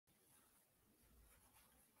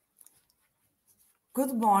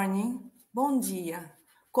Good morning, bom dia.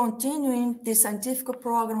 Continuing the scientific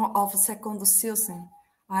program of second SILSEM,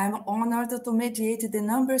 I am honored to mediate the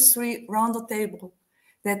number 3 roundtable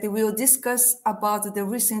that will discuss about the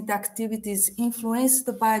recent activities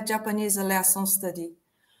influenced by Japanese lesson study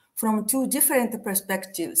from two different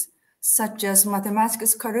perspectives, such as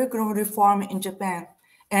mathematics curriculum reform in Japan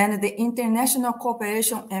and the international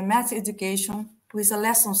cooperation and math education with a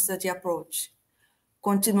lesson study approach.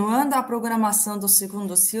 Continuando a programação do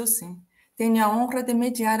segundo SILSEM, tenho a honra de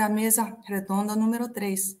mediar a mesa redonda número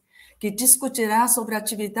 3, que discutirá sobre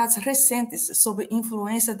atividades recentes sobre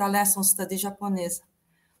influência da lesson study japonesa,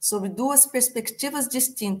 sobre duas perspectivas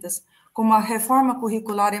distintas, como a reforma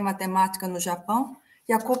curricular em matemática no Japão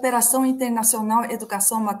e a cooperação internacional em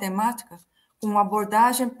educação matemática, com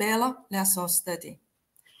abordagem pela lesson study.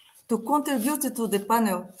 To contribute to the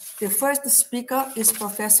panel, the first speaker is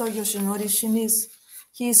Professor Yoshinori Shimizu.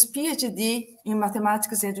 He is PhD in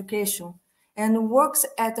Mathematics Education and works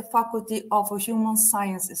at the Faculty of Human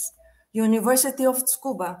Sciences, University of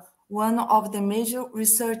Tsukuba, one of the major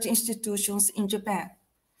research institutions in Japan.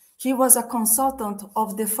 He was a consultant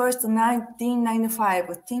of the first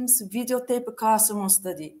 1995 TIMSS videotape classroom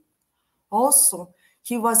study. Also,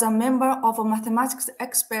 he was a member of a mathematics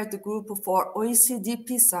expert group for OECD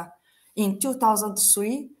PISA in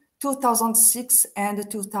 2003, 2006,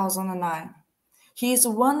 and 2009. He is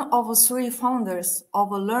one of 3 founders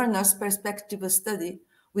of a Learner's Perspective Study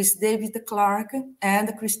with David Clark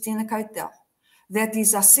and Christine Keitel. That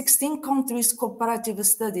is a 16 countries comparative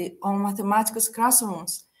study on mathematics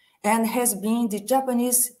classrooms and has been the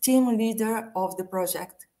Japanese team leader of the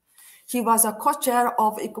project. He was a co-chair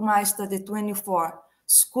of ICMA Study 24,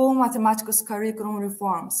 School Mathematics Curriculum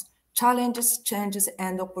Reforms, Challenges, Changes,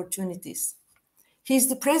 and Opportunities. He is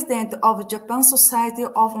the president of Japan Society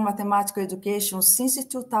of Mathematical Education since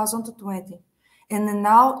 2020, and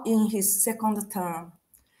now in his second term.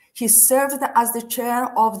 He served as the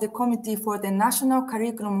chair of the Committee for the National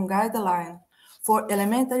Curriculum Guideline for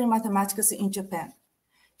Elementary Mathematics in Japan.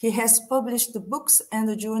 He has published books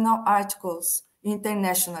and journal articles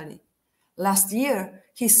internationally. Last year,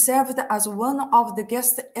 he served as one of the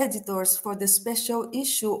guest editors for the special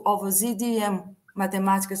issue of ZDM,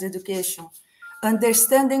 Mathematics Education,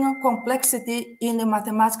 Understanding Complexity in the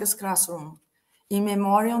Mathematics Classroom, in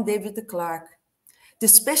memoriam David Clark. The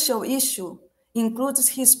special issue includes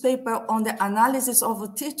his paper on the analysis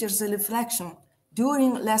of teachers' reflection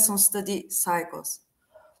during lesson study cycles.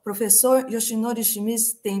 Professor Yoshinori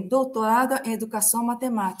Shimizu tem doutorado em Educação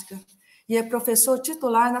Matemática e é professor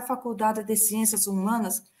titular na Faculdade de Ciências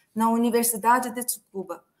Humanas na Universidade de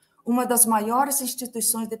Tsukuba, uma das maiores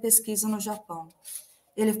instituições de pesquisa no Japão.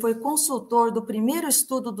 Ele foi consultor do primeiro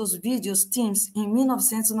estudo dos vídeos TIMSS em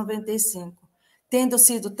 1995, tendo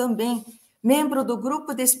sido também membro do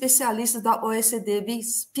grupo de especialistas da OECD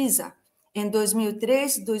PISA em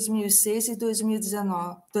 2003, 2006 e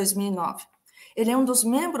 2009. Ele é um dos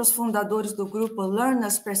membros fundadores do grupo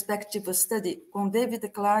Learner's Perspective Study, com David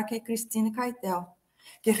Clark e Christine Keitel,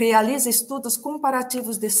 que realiza estudos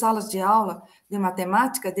comparativos de salas de aula de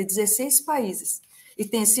matemática de 16 países, e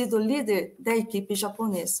tem sido líder da equipe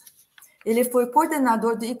japonesa. Ele foi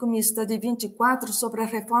coordenador do ICMA Study 24 sobre a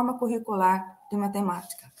reforma curricular de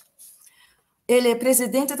matemática. Ele é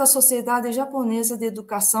presidente da Sociedade Japonesa de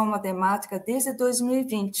Educação Matemática desde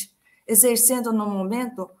 2020, exercendo no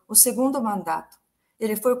momento o segundo mandato.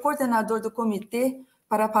 Ele foi coordenador do Comitê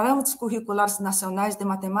para Parâmetros Curriculares Nacionais de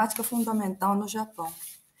Matemática Fundamental no Japão.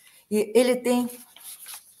 E ele tem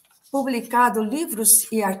publicado livros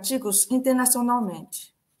e artigos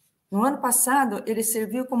internacionalmente. No ano passado, ele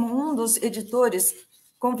serviu como um dos editores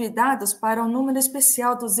convidados para um número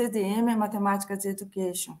especial do ZDM Mathematics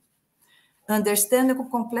Education, Understanding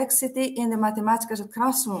Complexity in the Mathematical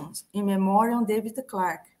Classrooms, in memoriam David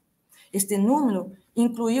Clark. Este número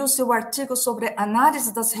incluiu seu artigo sobre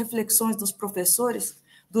análise das reflexões dos professores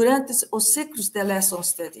durante os ciclos de lesson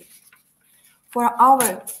study. For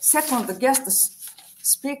our second guest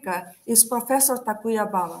speaker is Professor Takuya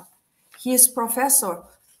Baba. He is professor,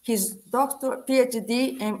 his doctor,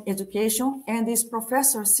 PhD in education, and is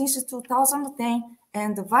professor since 2010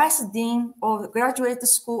 and vice dean of Graduate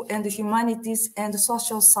School and Humanities and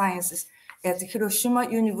Social Sciences at Hiroshima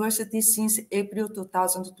University since April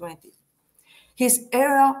 2020. His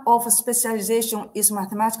area of specialization is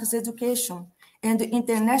mathematics education and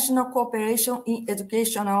international cooperation in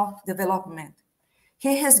educational development.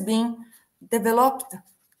 He has been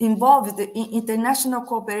involved in international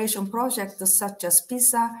cooperation projects such as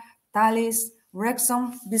PISA, TALIS,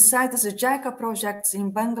 Rexon, besides the JICA projects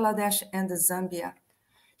in Bangladesh and Zambia.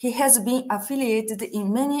 He has been affiliated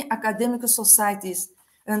in many academic societies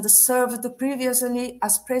and served previously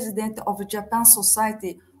as president of Japan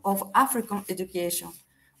Society of African Education,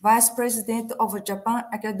 vice president of Japan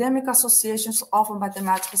Academic Associations of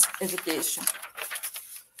Mathematics Education.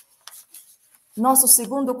 Nosso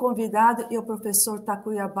segundo convidado é o professor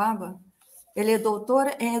Takuya Baba. Ele é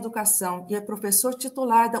doutor em educação e é professor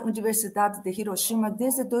titular da Universidade de Hiroshima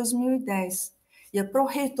desde 2010 e é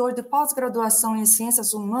pró-reitor de pós-graduação em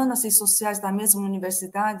Ciências Humanas e Sociais da mesma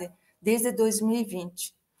universidade desde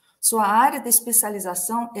 2020. Sua área de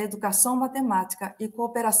especialização é Educação Matemática e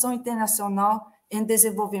Cooperação Internacional em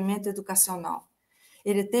Desenvolvimento Educacional.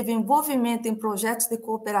 Ele teve envolvimento em projetos de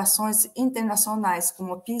cooperações internacionais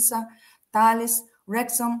como PISA, Thales,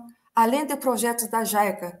 Wrexham, além de projetos da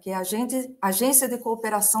JICA, que é a Agência de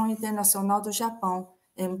Cooperação Internacional do Japão,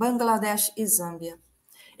 em Bangladesh e Zâmbia.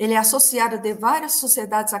 Ele é associado de várias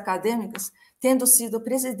sociedades acadêmicas, tendo sido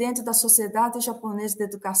presidente da Sociedade Japonesa de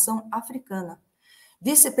Educação Africana,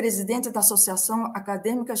 vice-presidente da Associação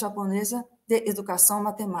Acadêmica Japonesa de Educação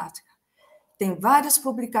Matemática. Tem várias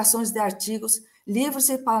publicações de artigos, livros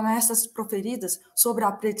e palestras proferidas sobre a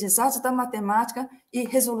aprendizagem da matemática e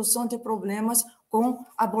resolução de problemas com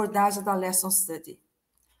abordagem da Lesson Study.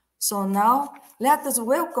 So now, let us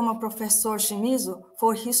welcome Professor Shimizu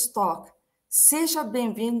for his talk. Seja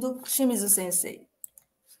bem-vindo, Shimizu Sensei.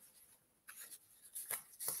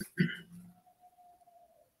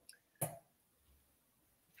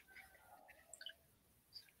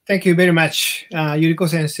 Thank you very much, Yuriko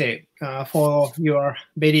Sensei, for your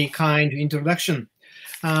very kind introduction.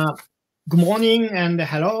 Good morning and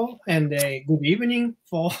hello and good evening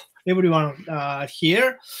for everyone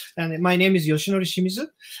here. And my name is Yoshinori Shimizu.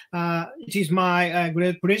 It is my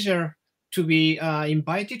great pleasure to be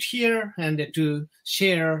invited here and to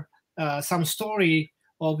share some story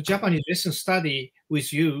of Japanese lesson study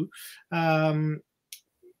with you.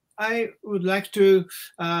 I would like to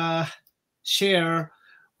share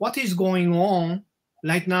what is going on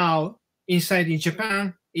right now inside in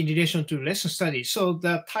Japan in relation to lesson study. So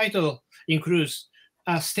the title includes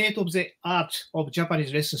a state of the art of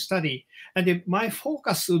Japanese lesson study. And my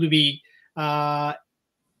focus would be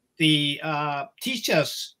the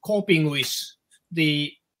teachers coping with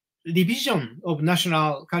the revision of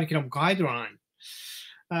national curriculum guideline.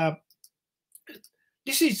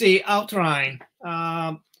 This is the outline.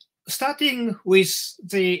 Starting with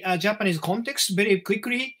the Japanese context very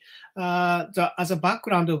quickly, as a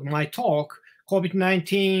background of my talk,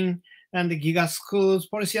 COVID-19 and the GIGA schools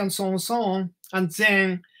policy and so on, and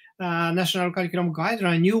then National Curriculum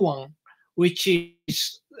Guideline, new one, which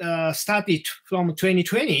is started from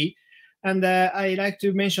 2020. And I like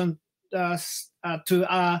to mention to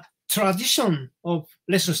a tradition of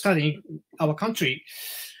lesson study in our country.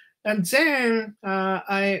 And then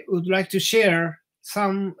I would like to share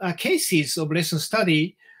some cases of lesson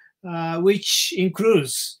study, which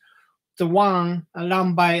includes the one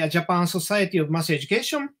run by a Japan Society of Mass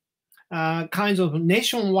Education, kinds of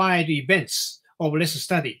nationwide events of lesson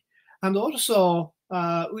study. And also,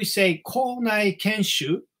 we say Konai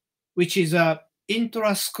Kenshu, which is a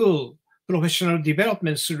intra-school professional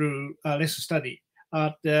development through lesson study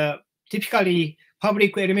at typically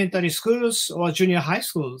public elementary schools or junior high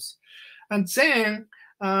schools. And then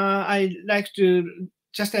I like to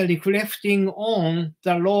just reflecting on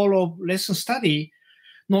the role of lesson study,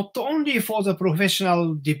 not only for the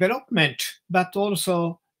professional development, but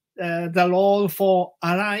also the role for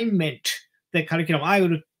alignment, the curriculum I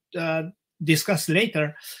will discuss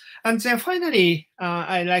later. And then finally,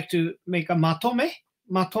 I like to make a matome.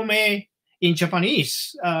 Matome in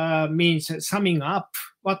Japanese means summing up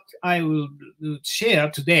what I will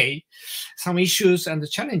share today, some issues and the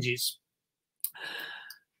challenges.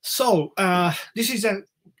 So this is a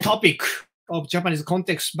topic of Japanese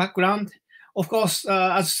context background. Of course,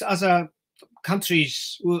 as a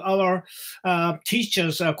countries, our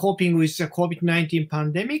teachers are coping with the COVID-19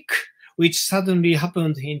 pandemic, which suddenly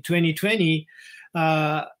happened in 2020.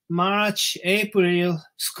 March, April,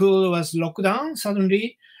 school was locked down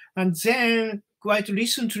suddenly. And then quite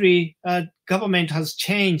recently, government has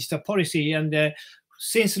changed the policy. And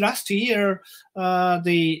since last year,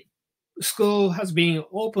 the school has been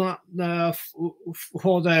open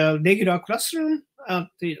for the regular classroom at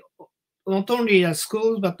not only at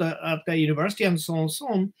school, but at the university and so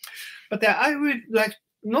on. But I would like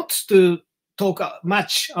not to talk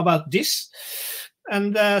much about this.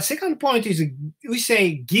 And the second point is we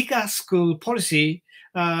say GIGA school policy,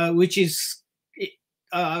 which is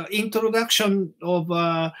introduction of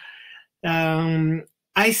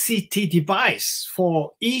ICT device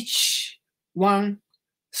for each one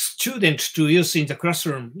students to use in the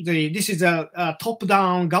classroom. This is a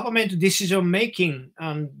top-down government decision-making,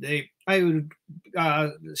 and I will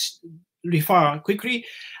refer quickly.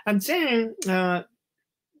 And then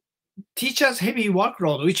teachers' heavy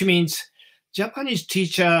workload, which means Japanese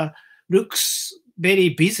teacher looks very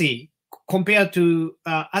busy compared to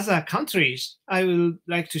other countries. I would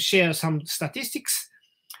like to share some statistics.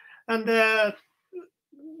 And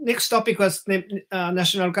next topic was the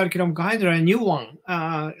National Curriculum Guideline, new one.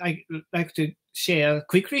 I'd like to share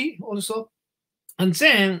quickly also. And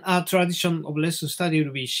then a tradition of lesson study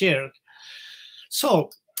will be shared. So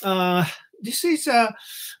this is a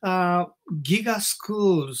Giga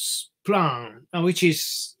Schools plan, which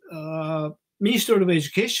is Ministry of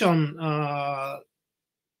Education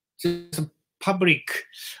public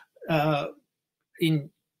in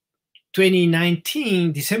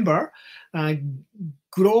 2019 December,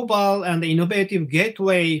 global and innovative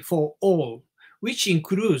gateway for all, which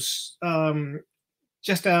includes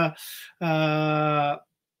just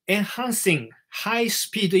enhancing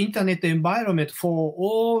high-speed internet environment for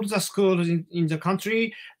all the schools in the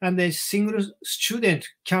country, and a single student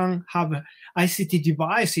can have ICT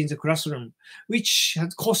device in the classroom, which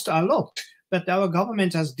has cost a lot. But our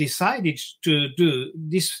government has decided to do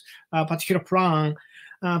this particular plan,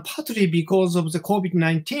 partly because of the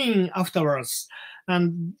COVID-19 afterwards.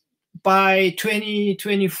 And by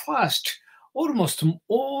 2021, almost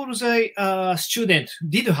all the students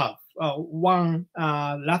did have one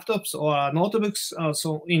laptops or notebooks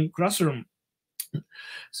so in classroom.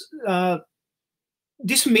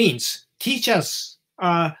 This means teachers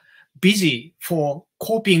are busy for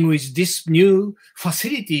coping with these new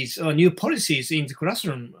facilities or new policies in the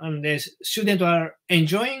classroom, and the students are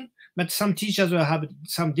enjoying, but some teachers will have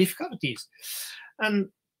some difficulties. And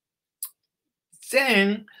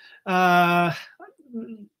then I'd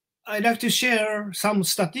like to share some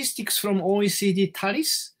statistics from OECD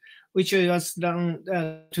TALIS, which was done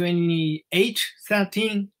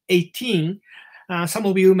 2018. Some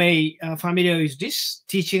of you may familiar with this.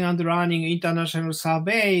 Teaching and Learning International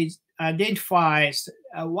Survey identifies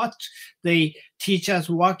what the teacher's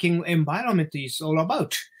working environment is all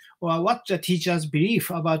about, or what the teachers believe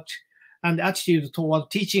about and attitude toward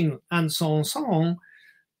teaching, and so on, so on.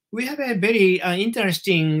 We have a very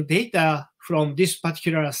interesting data from this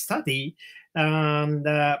particular study, and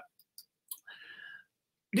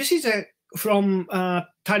this is from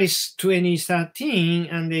TALIS 2013,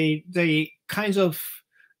 and the kinds of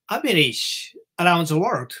average around the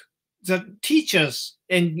world. The teachers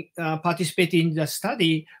and participating in the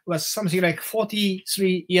study was something like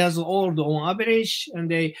 43 years old on average, and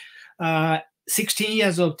they 16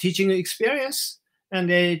 years of teaching experience, and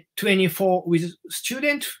they 24 with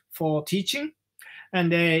student for teaching,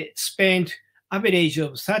 and they spent average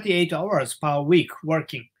of 38 hours per week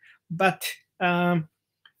working. But as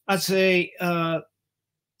the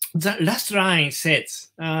last line says,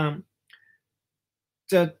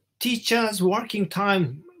 the teachers' working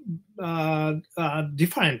time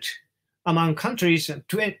different among countries.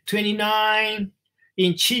 29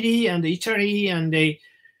 in Chile and Italy, and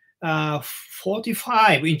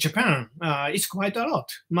 45 in Japan. It's quite a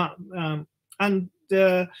lot. And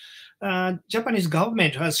the Japanese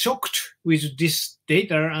government was shocked with this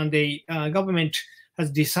data, and the government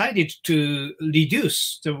has decided to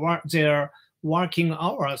reduce their working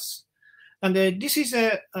hours. And this is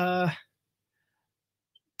a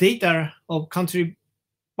data of country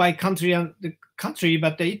by country and the country,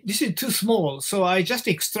 but this is too small. So I just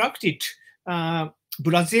extracted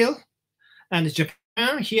Brazil and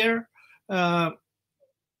Japan here.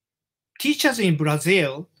 Teachers in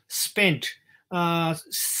Brazil spent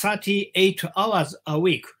 38 hours a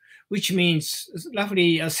week, which means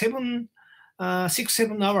roughly 6-7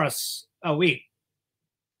 hours a week,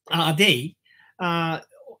 a day. On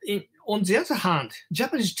the other hand,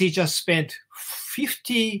 Japanese teachers spent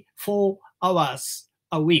 54 hours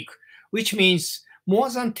a week, which means more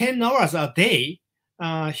than 10 hours a day.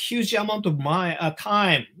 Huge amount of my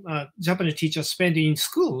time Japanese teachers spend in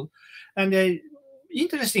school. And the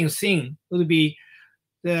interesting thing would be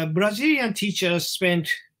the Brazilian teachers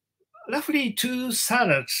spent roughly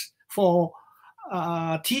 2/3 for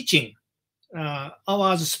teaching.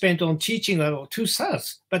 Hours spent on teaching are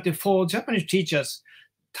 2/3, but for Japanese teachers,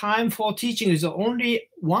 time for teaching is only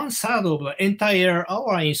 1/3 of the entire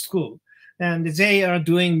hour in school. And they are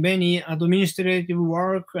doing many administrative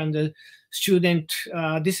work and student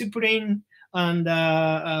discipline, and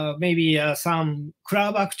maybe some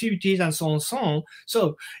club activities and so on and so on.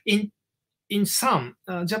 So in some,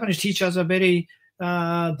 Japanese teachers are very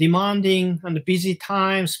demanding and busy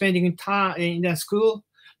time spending time in the school,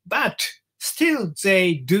 but still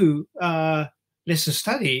they do lesson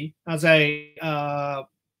study as a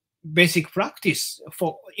basic practice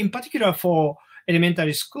for, in particular for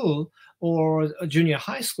elementary school or junior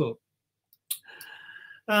high school.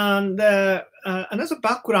 And another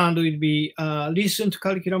background would be recent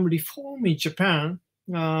curriculum reform in Japan.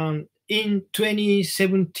 In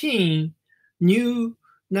 2017, new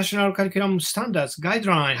national curriculum standards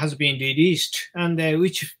guideline has been released, and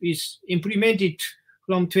which is implemented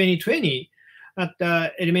from 2020 at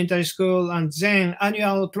the elementary school, and then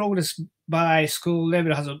annual progress by school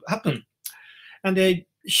level has happened. And a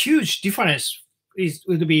huge difference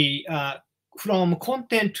would be from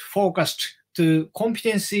content-focused to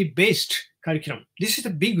competency-based curriculum. This is a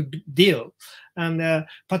big deal, and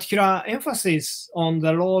particular emphasis on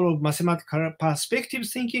the role of mathematical perspective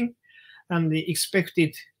thinking and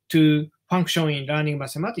expected to function in learning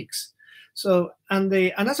mathematics. So, and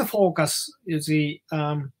another focus is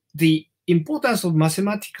the importance of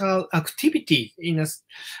mathematical activity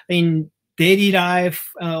in daily life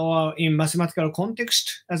or in mathematical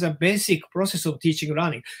context as a basic process of teaching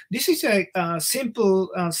learning. This is a simple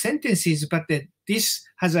sentences, but this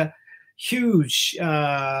has a huge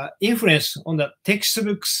influence on the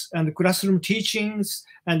textbooks and the classroom teachings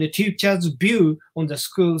and the teacher's view on the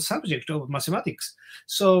school subject of mathematics.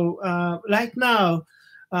 So right now,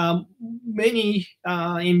 in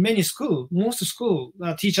many schools, most schools,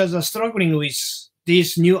 teachers are struggling with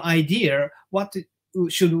this new idea. What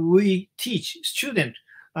should we teach students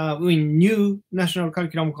in new national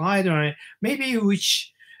curriculum guideline, maybe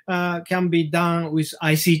which can be done with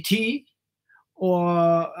ICT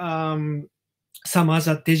or some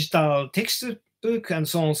other digital textbook and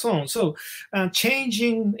so on, so on. So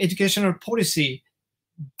changing educational policy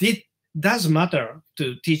does matter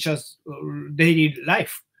to teachers' daily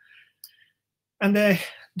life. And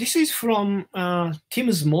this is from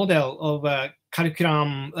Tim's model of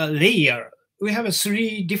curriculum layer. We have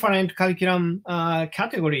 3 different curriculum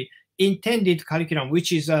category. Intended curriculum,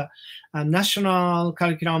 which is a national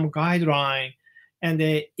curriculum guideline, and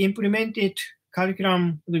the implemented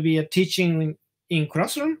curriculum will be a teaching in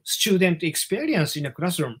classroom, student experience in a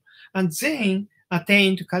classroom, and then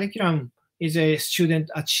attained curriculum is a student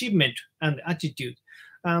achievement and attitude.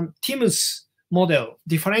 Tim's model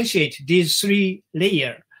differentiate these 3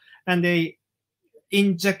 layers, and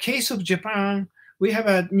in the case of Japan, we have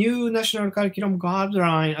a new national curriculum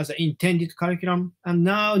guideline as an intended curriculum, and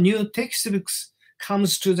now new textbooks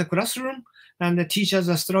comes to the classroom, and the teachers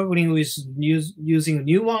are struggling with using a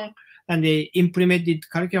new one, and the implemented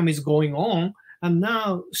curriculum is going on, and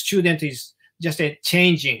now student is just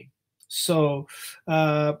changing. So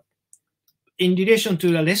in relation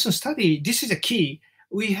to the lesson study, this is a key.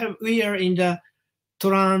 We are in the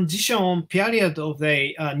transition period of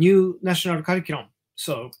the new national curriculum.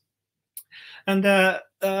 So, and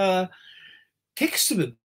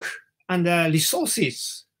textbook and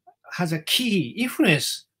resources has a key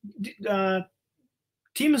influence.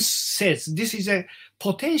 Tim says this is a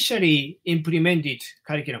potentially implemented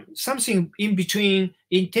curriculum, something in between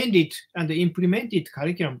intended and implemented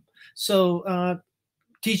curriculum. So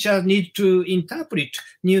teachers need to interpret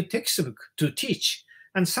new textbook to teach,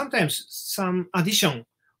 and sometimes some addition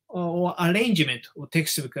or arrangement of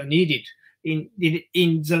textbook are needed in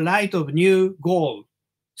the light of new goal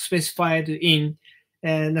specified in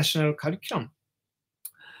national curriculum.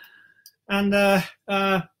 And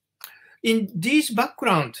in this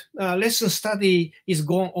background, lesson study is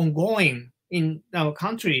ongoing in our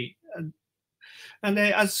country. And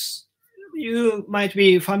as you might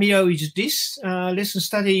be familiar with this, lesson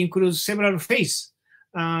study includes several phases.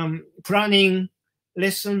 Planning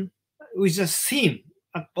lesson with a theme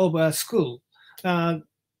of a school,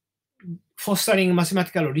 fostering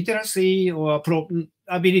mathematical literacy or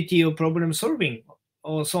ability of problem solving,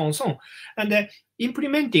 or so on, so on. And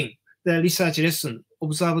implementing the research lesson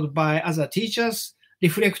observed by other teachers,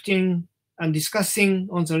 reflecting and discussing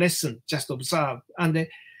on the lesson just observed. And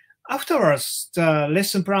afterwards, the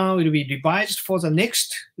lesson plan will be revised for the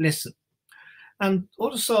next lesson. And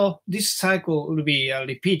also, this cycle will be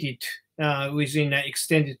repeated within an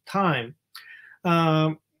extended time.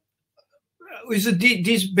 With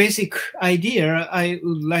this basic idea, I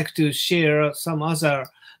would like to share some other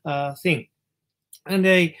thing. And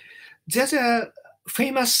there's a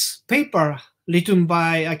famous paper written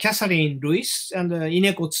by Catherine Lewis and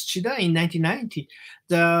Ineko Tsuchida in 1990.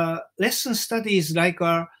 The lesson study is like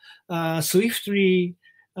a swiftly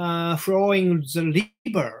flowing the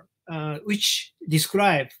river, which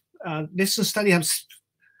describe lesson study has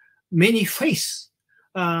many phases,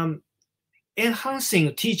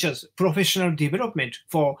 enhancing teachers' professional development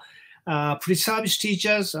for pre-service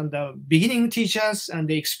teachers and the beginning teachers and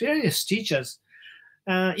the experienced teachers.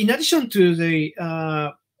 In addition to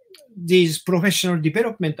these professional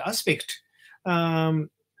development aspect,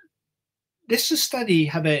 this study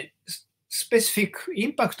have a specific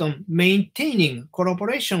impact on maintaining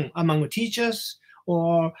collaboration among teachers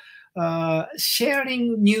or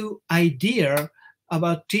sharing new idea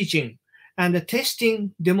about teaching and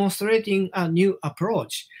testing, demonstrating a new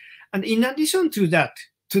approach. And in addition to that,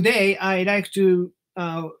 today I like to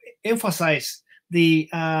emphasize the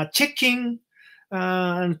checking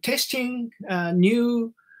and testing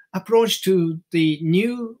new approach to the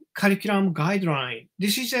new curriculum guideline.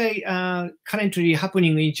 This is currently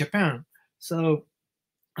happening in Japan. So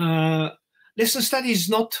lesson study is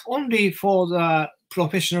not only for the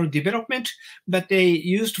professional development, but they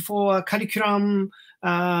used for curriculum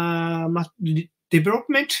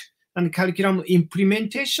development and curriculum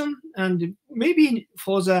implementation, and maybe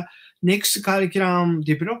for the next curriculum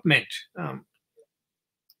development.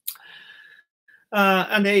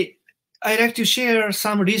 And I like to share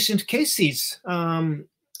some recent cases.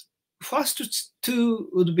 First two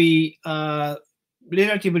would be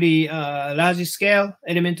relatively large scale,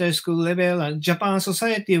 elementary school level, and Japan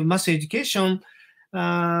Society of Mass Education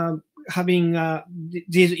having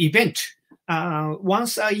this event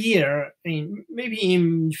once a year, maybe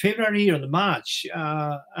in February or March.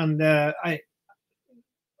 And I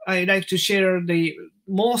like to share the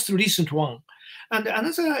most recent one. And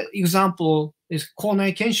another example is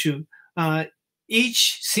Konai Kenshu.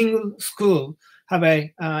 Each single school have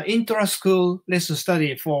a intra-school lesson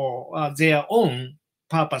study for their own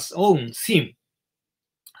purpose, own theme.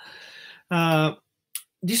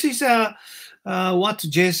 This is what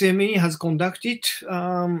JSME has conducted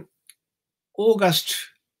August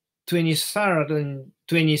 23rd in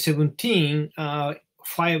 2017,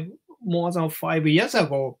 more than 5 years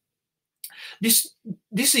ago.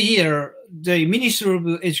 This year, the Ministry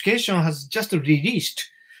of Education has just released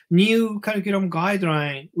new curriculum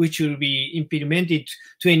guideline, which will be implemented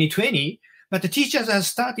 2020. But the teachers have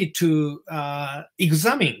started to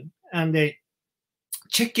examine and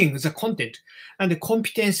checking the content, and the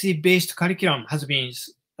competency-based curriculum has been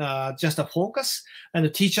just a focus, and the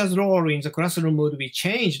teacher's role in the classroom would be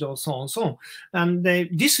changed, or so on and so on. And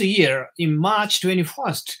this year, in March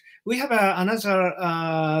 21st, we have another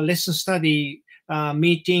lesson study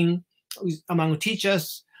meeting among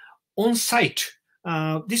teachers on site.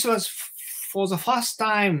 This was for the first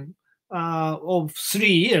time of 3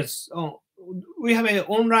 years. We have an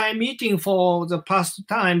online meeting for the past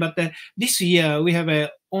time, but this year we have an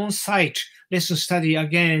on-site lesson study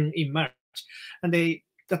again in March. And the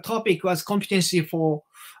topic was competency for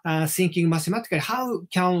thinking mathematically. How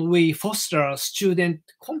can we foster student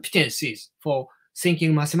competencies for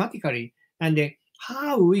thinking mathematically, and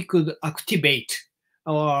how we could activate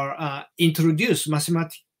or introduce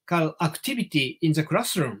mathematical activity in the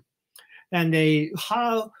classroom, and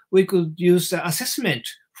how we could use assessment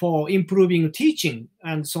for improving teaching,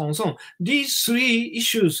 and so on and so on. These three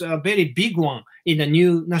issues are very big one in the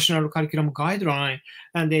new national curriculum guideline,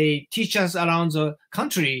 and the teachers around the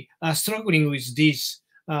country are struggling with this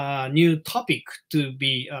new topic to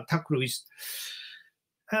be tackled with.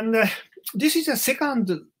 And this is a second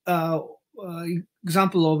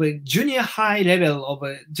example of a junior high level of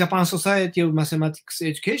a Japan Society of Mathematics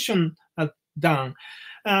Education done.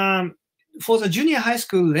 For the junior high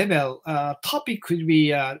school level, topic could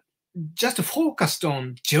be just focused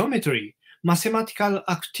on geometry, mathematical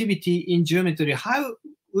activity in geometry, how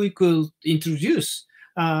we could introduce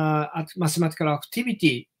mathematical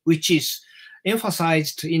activity, which is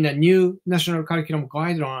emphasized in a new national curriculum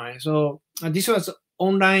guideline. So this was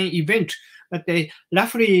online event, but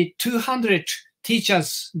roughly 200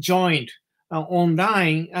 teachers joined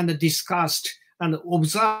online and discussed and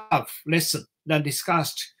observed lesson, then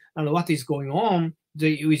discussed and what is going on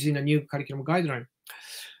within a new curriculum guideline.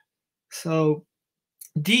 So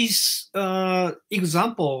this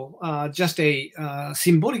example just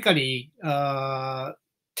symbolically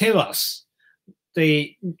tell us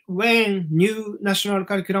when new national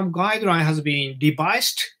curriculum guideline has been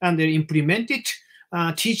revised and implemented,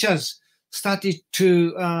 teachers started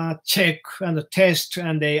to check and test,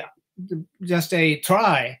 and they just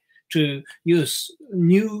try to use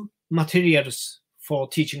new materials for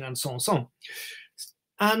teaching, and so on and so on.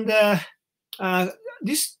 And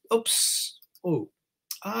this,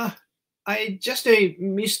 I just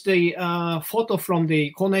missed the photo from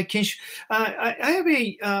the Konai Kenshu. I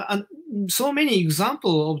have so many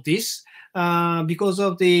examples of this because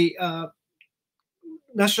of the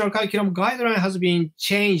national curriculum guideline has been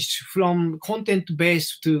changed from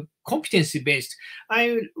content-based to competency-based.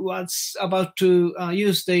 I was about to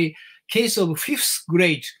use the case of 5th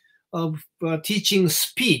grade of teaching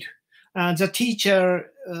speed. The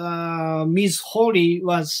teacher, Ms. Hori,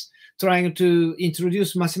 was trying to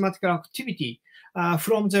introduce mathematical activity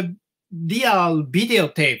from the real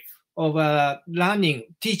videotape of learning.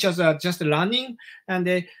 Teachers are just learning,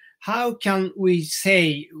 and how can we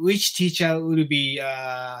say which teacher will be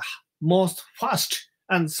most fast,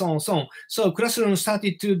 and so on, so on. So classroom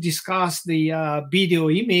started to discuss the video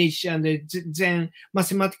image, and then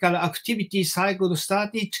mathematical activity cycle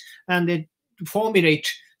started, and they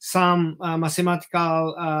formulate some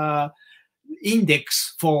mathematical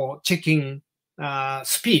index for checking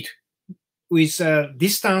speed with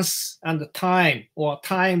distance and time, or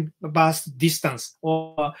time based distance,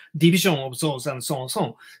 or division of those, and so on, so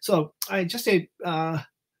on. So I just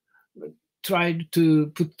tried to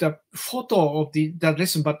put the photo of the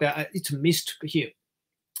lesson, but it's missed here.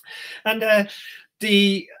 And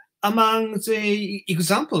among the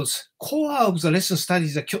examples, core of the lesson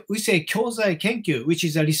studies, we say kyōzai kenkyu, which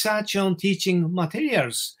is a research on teaching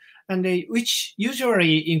materials, and which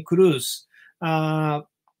usually includes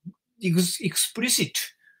explicit,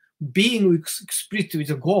 being explicit with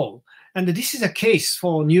a goal. And this is a case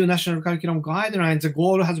for new national curriculum guidelines. The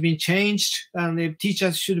goal has been changed, and the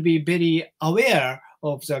teachers should be very aware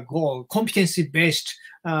of the goal, competency-based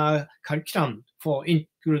curriculum for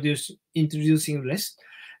introducing less.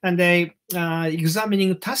 And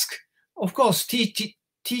examining task, of course,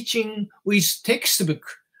 teaching with textbook.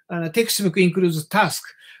 Textbook includes task,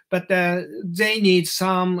 but they need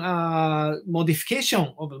some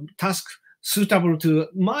modification of task suitable to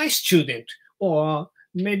my student, or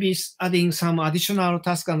maybe adding some additional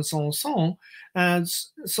task, and so on, so on. And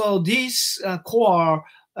so this core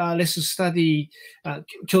lesson study,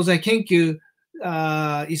 kyōzai kenkyu,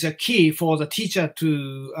 is a key for the teacher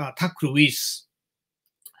to tackle with.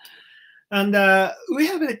 And we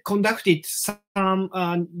have conducted some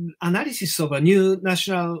analysis of a new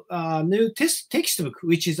national new textbook,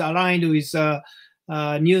 which is aligned with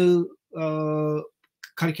new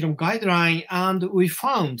curriculum guideline, and we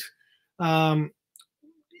found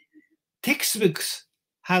textbooks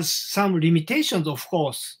has some limitations, of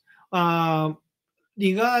course,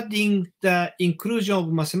 regarding the inclusion of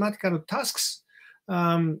mathematical tasks.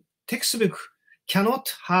 Textbook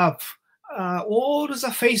cannot have all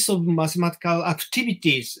the phase of mathematical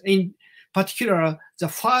activities, in particular the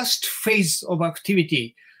first phase of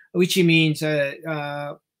activity, which means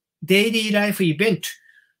daily life event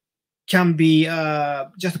can be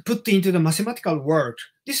just put into the mathematical world.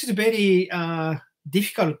 This is a very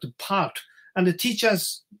difficult part, and the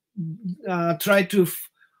teachers try to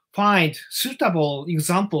find suitable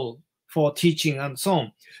example for teaching, and so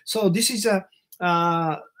on. So this is a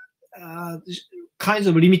kinds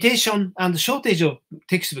of limitation and shortage of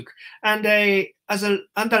textbook. And as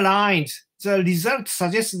underlined, the result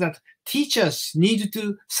suggests that teachers need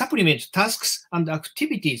to supplement tasks and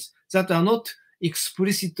activities that are not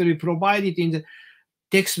explicitly provided in the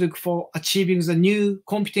textbook for achieving the new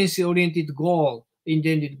competency-oriented goal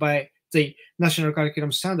intended by the national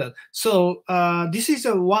curriculum standard. So this is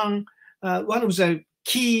one of the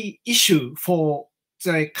key issue for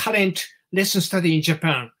the current lesson study in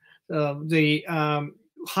Japan.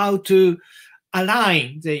 How to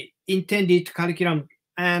align the intended curriculum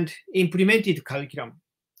and implemented curriculum.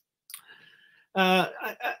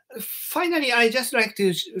 Finally, I just like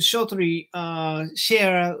to shortly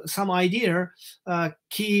share some idea,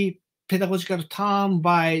 key pedagogical term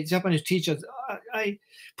by Japanese teachers.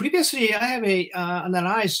 Previously I have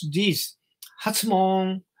analyzed this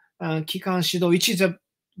Hatsumon, Kikan Shido, which is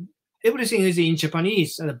everything is in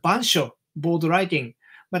Japanese, and bansho, board writing.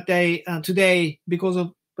 But today, because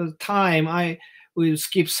of the time, I will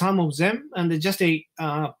skip some of them and just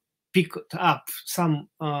pick up some.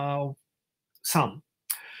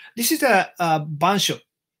 This is a bansho,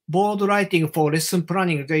 board writing for lesson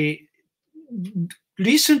planning. The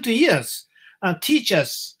recent years,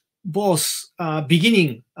 teachers, both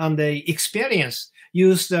beginning and the experience,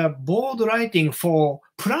 use the board writing for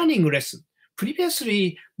planning lesson.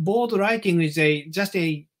 Previously, board writing is just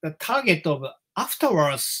a target of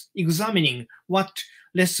afterwards examining what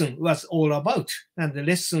lesson was all about, and the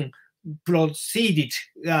lesson proceeded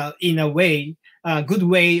in a way, good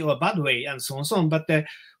way or bad way, and so on, so on. But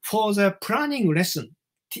for the planning lesson,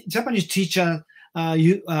 Japanese teachers are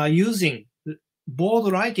using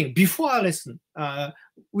board writing before a lesson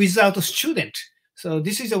without a student. So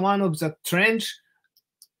this is one of the trends.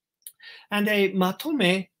 And a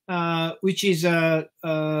matome, which is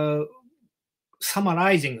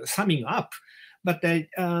summing up, but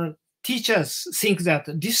teachers think that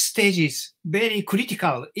this stage is very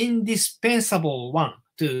critical, indispensable one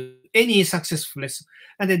to any successful lesson.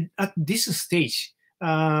 And then at this stage,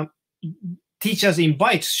 teachers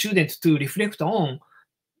invite students to reflect on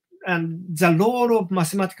the role of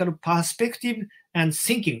mathematical perspective and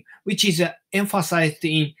thinking, which is emphasized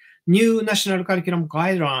in new national curriculum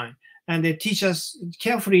guideline. And the teachers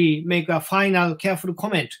carefully make a final careful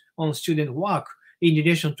comment on student work in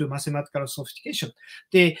relation to mathematical sophistication.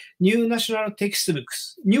 The new national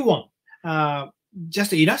textbooks, new one,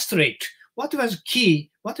 just illustrate what was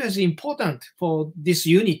key, what was important for this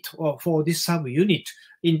unit or for this sub-unit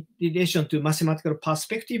in relation to mathematical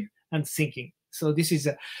perspective and thinking. So this is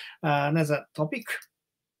another topic.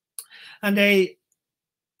 And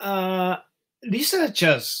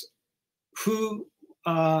researchers who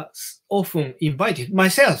are often invited,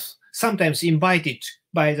 myself, sometimes invited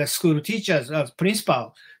by the school teachers as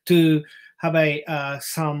principal to have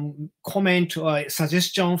some comment or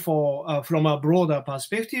suggestion for from a broader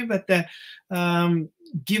perspective. But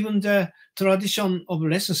given the tradition of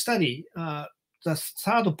lesson study, the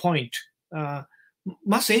third point,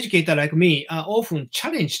 math educators like me are often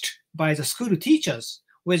challenged by the school teachers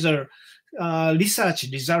whether research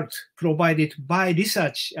results provided by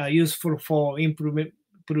research are useful for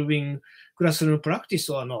improving classroom practice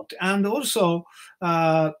or not. And also,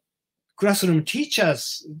 classroom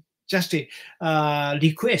teachers just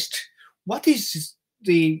request what is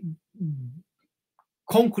the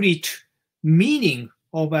concrete meaning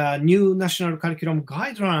of a new national curriculum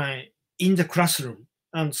guideline in the classroom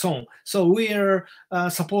and so on. So we are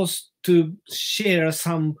supposed to share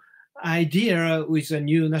some idea with a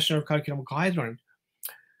new national curriculum guideline.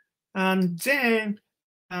 And then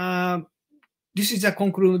this is the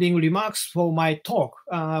concluding remarks for my talk.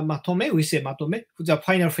 Matome, we say matome, the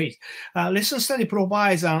final phase. Lesson study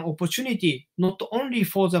provides an opportunity not only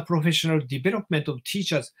for the professional development of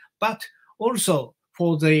teachers, but also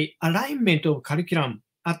for the alignment of curriculum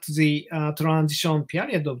at the transition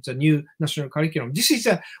period of the new national curriculum. This is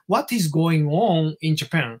what is going on in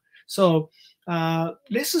Japan. So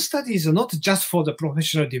lesson study is not just for the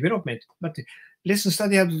professional development, but lesson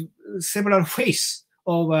study has several phases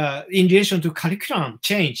of in relation to curriculum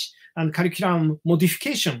change and curriculum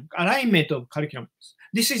modification, alignment of curriculum.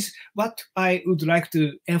 This is what I would like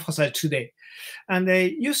to emphasize today. And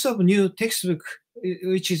the use of new textbook,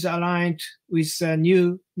 which is aligned with the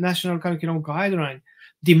new national curriculum guideline,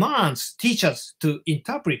 demands teachers to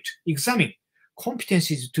interpret, examine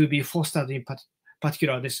competencies to be fostered in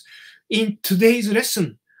particular. This in today's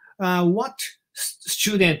lesson, what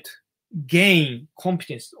student gain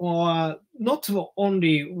competence, or not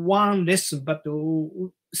only one lesson, but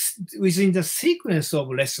within the sequence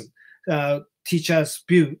of lesson, teacher's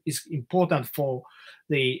view is important for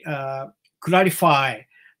the clarify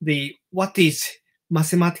the what is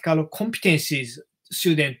mathematical competencies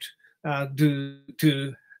student do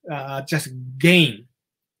to just gain.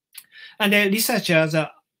 And the researchers,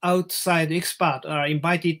 outside experts, are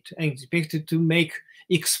invited and expected to make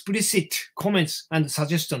explicit comments and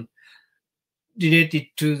suggestions related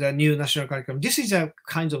to the new national curriculum. This is a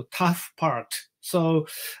kind of tough part. So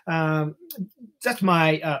that's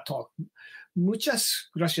my talk. Muchas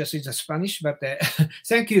gracias is Spanish, but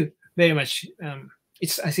thank you very much.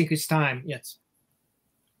 I think it's time, yes.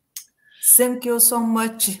 Thank you so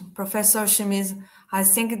much, Professor Shimizu. I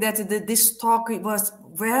think that this talk was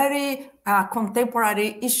very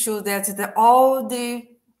contemporary issue that all the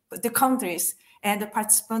countries and the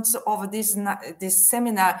participants of this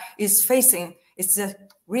seminar is facing. It's a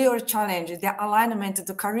real challenge, the alignment of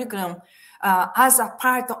the curriculum as a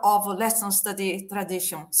part of lesson study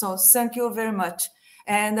tradition. So thank you very much.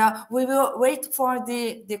 And we will wait for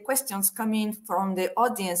the questions coming from the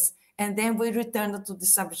audience, and then we return to the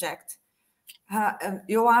subject.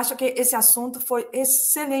 Eu acho que esse assunto foi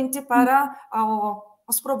excelente para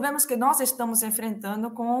os problemas que nós estamos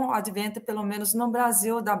enfrentando com o advento, pelo menos no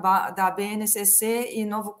Brasil, da BNCC e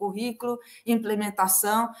novo currículo,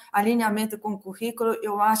 implementação, alinhamento com o currículo.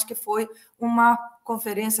 Eu acho que foi uma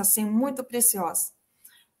conferência assim, muito preciosa.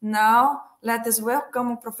 Now, let us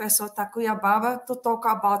welcome Professor Takuya Baba to talk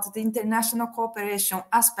about the international cooperation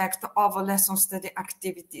aspect of lesson study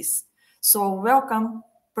activities. So, welcome,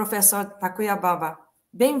 Professor Takuya Baba.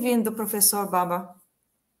 Bem-vindo, Professor Baba.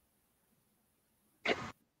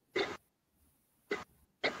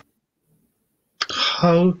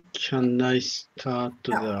 How can I start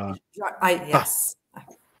Yes.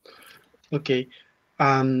 Okay.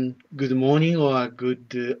 Good morning or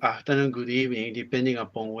good afternoon, good evening, depending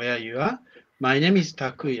upon where you are. My name is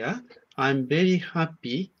Takuya. I'm very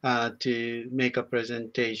happy to make a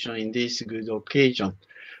presentation in this good occasion.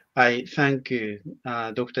 I thank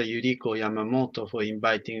Dr. Yuriko Yamamoto for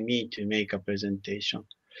inviting me to make a presentation.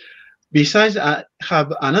 Besides, I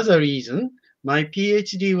have another reason. My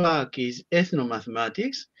PhD work is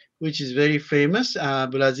ethnomathematics, which is very famous,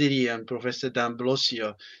 Brazilian Professor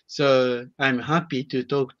D'Ambrosio. So I'm happy to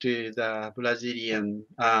talk to the Brazilian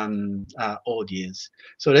audience.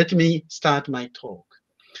 So let me start my talk.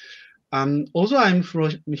 Although I'm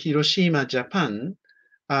from Hiroshima, Japan,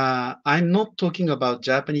 I'm not talking about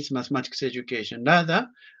Japanese mathematics education, rather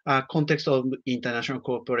context of international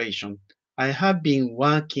cooperation. I have been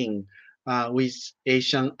working with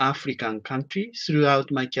Asian African countries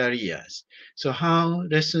throughout my careers. So how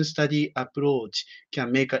lesson study approach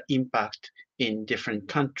can make an impact in different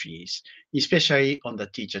countries, especially on the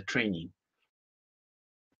teacher training.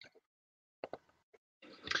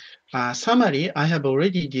 Summary, I have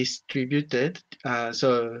already distributed,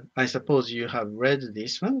 so I suppose you have read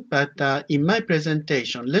this one, but in my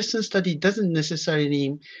presentation, lesson study doesn't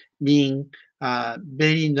necessarily mean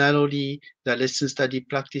very narrowly the lesson study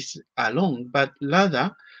practice alone, but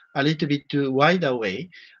rather a little bit wider way,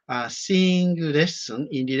 seeing lesson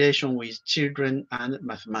in relation with children and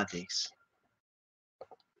mathematics.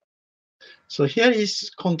 So here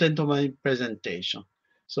is content of my presentation.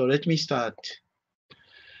 So let me start.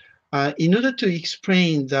 In order to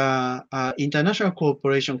explain the international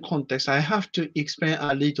cooperation context, I have to explain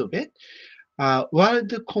a little bit.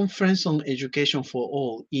 World Conference on Education for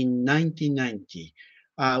All in 1990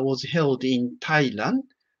 was held in Thailand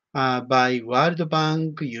by World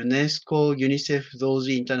Bank, UNESCO, UNICEF, those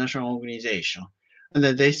international organizations. And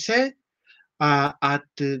then they said at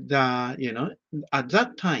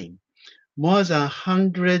that time, more than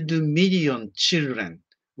 100 million children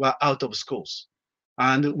were out of schools.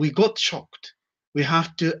 And we got shocked. We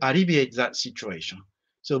have to alleviate that situation.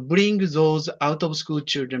 So bring those out of school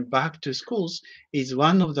children back to schools is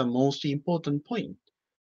one of the most important points.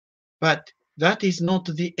 But that is not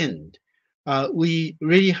the end. We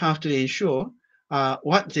really have to ensure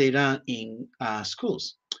what they learn in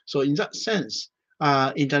schools. So in that sense,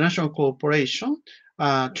 international cooperation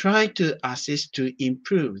try to assist to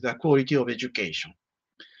improve the quality of education.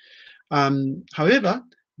 However,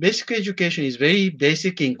 basic education is very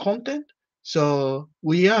basic in content, so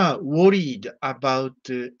we are worried about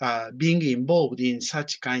being involved in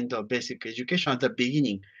such kind of basic education at the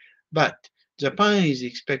beginning. But Japan is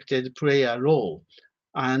expected to play a role,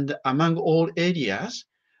 and among all areas,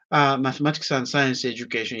 mathematics and science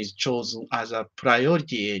education is chosen as a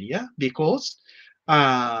priority area because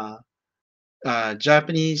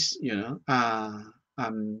Japanese,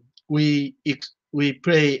 we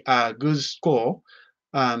play a good score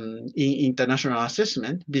in international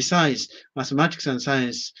assessment. Besides, mathematics and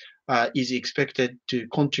science is expected to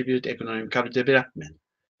contribute economical development.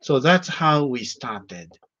 So that's how we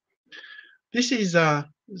started. This is a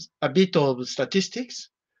bit of statistics.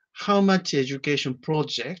 How much education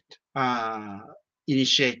project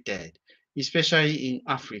initiated, especially in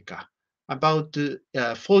Africa. About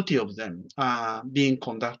 40 of them are being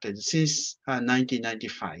conducted since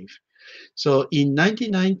 1995. So in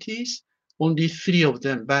 1990s, only 3 of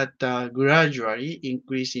them, but gradually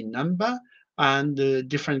increase in number, and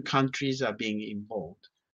different countries are being involved.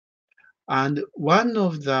 And one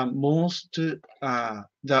of the most,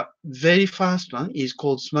 the very first one is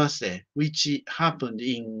called SMASE, which happened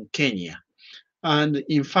in Kenya. And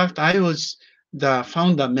in fact, I was the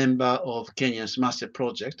founder member of Kenyan SMASE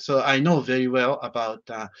project, so I know very well about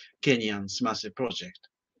Kenyan SMASE project.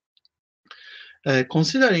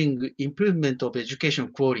 Considering improvement of education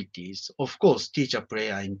qualities, of course, teacher play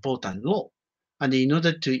an important role. And in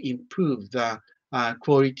order to improve the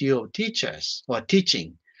quality of teachers or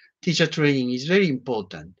teaching, teacher training is very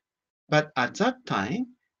important. But at that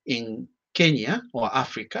time, in Kenya or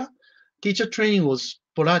Africa, teacher training was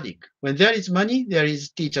sporadic. When there is money, there is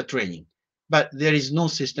teacher training, but there is no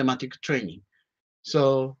systematic training.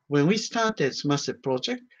 So when we started SMASE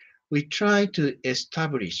project, we tried to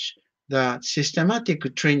establish the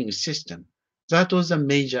systematic training system. That was a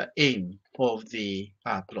major aim of the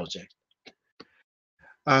project.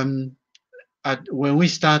 When we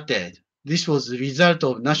started, this was the result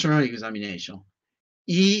of national examination.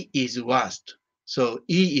 E is worst, so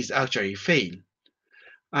E is actually fail.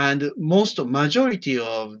 And majority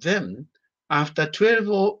of them, after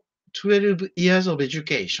 12 years of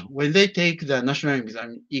education, when they take the national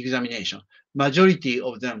examination, majority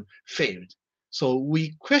of them failed. So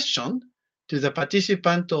we questioned to the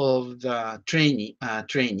participant of the training,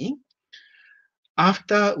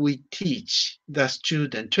 after we teach the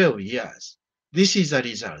student 12 years, this is the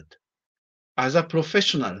result. as a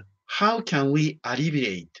professional, how can we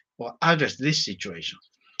alleviate or address this situation?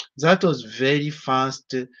 That was very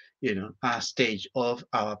first, stage of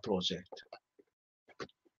our project.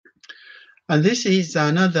 And this is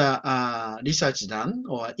another research done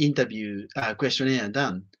or interview questionnaire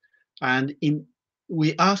done. And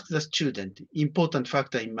we asked the student, important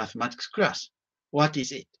factor in mathematics class, what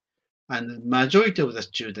is it? And majority of the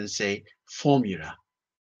students say formula.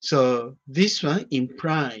 So this one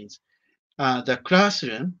implies the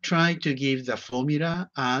classroom trying to give the formula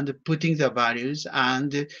and putting the values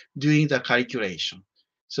and doing the calculation.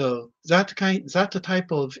 So that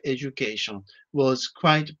type of education was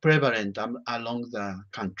quite prevalent along the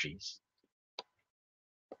countries.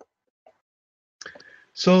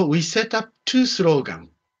 So we set up two slogans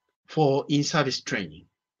for in-service training.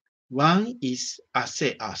 One is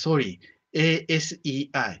ASEI,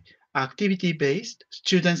 activity-based,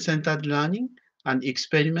 student-centered learning, and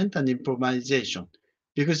experiment and improvisation.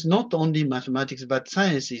 Because not only mathematics, but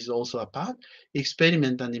science is also a part.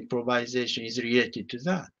 Experiment and improvisation is related to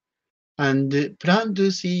that. And plan,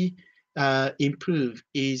 do, see, improve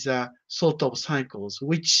is a sort of cycles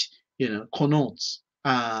which connotes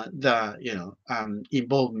the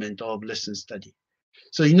involvement of lesson study.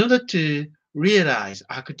 So in order to realize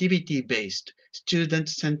activity-based,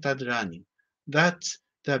 student-centered learning, that's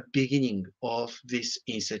the beginning of this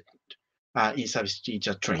in-service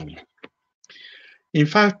teacher training. In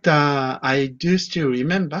fact, I do still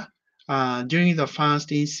remember during the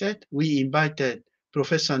first inset, we invited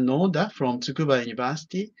Professor Noda from Tsukuba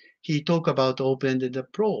University. He talked about open-ended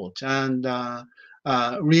approach and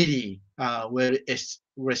really well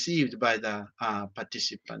received by the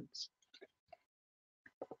participants.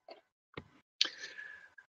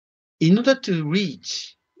 In order to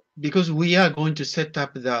reach, because we are going to set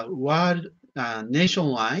up the world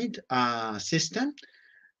nationwide system,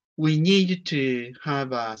 we need to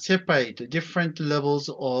have separate different levels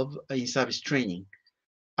of in-service training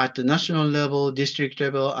at the national level, district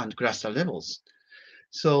level, and cluster levels.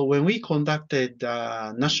 So when we conducted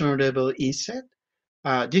national level inset,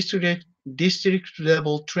 district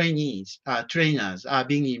level trainers are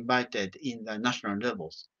being invited in the national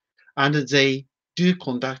levels, and they do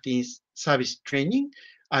conduct in-service training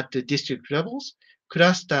at the district levels.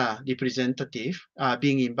 Cluster representative are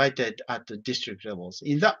being invited at the district levels.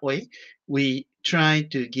 In that way, we try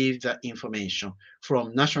to give the information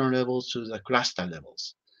from national levels to the cluster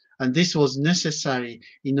levels. And this was necessary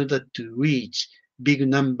in order to reach big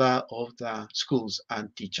number of the schools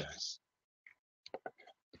and teachers.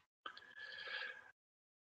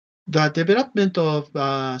 The development of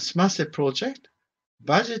SMASE project,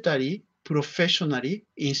 budgetary, professionally,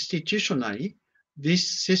 institutionally,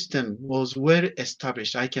 this system was well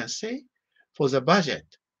established, I can say. For the budget,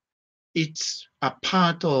 it's a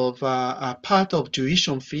part of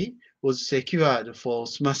tuition fee was secured for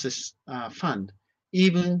SMASE fund.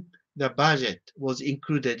 Even the budget was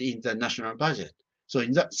included in the national budget. So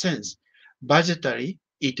in that sense, budgetary,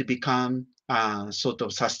 it became sort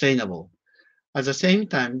of sustainable. At the same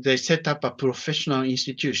time, they set up a professional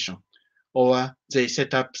institution, or they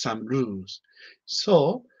set up some rules.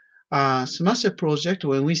 So SMASE project,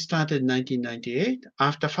 when we started in 1998,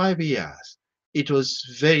 after 5 years, it was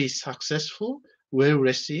very successful, well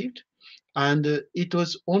received, and it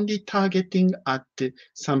was only targeting at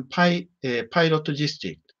some pilot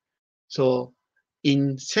district. So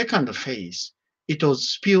in second phase, it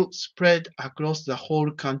was spread across the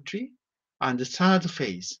whole country, and the third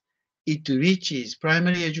phase, it reaches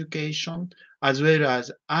primary education as well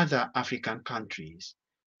as other African countries,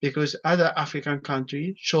 because other African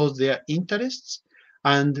countries show their interests,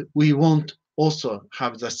 and we want also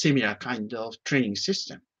have the similar kind of training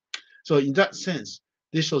system. So in that sense,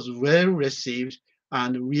 this was well received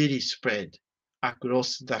and really spread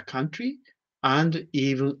across the country and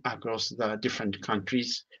even across the different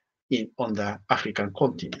countries on the African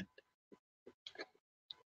continent.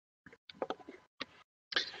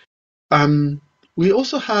 We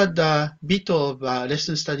also had a bit of a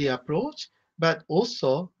lesson study approach, but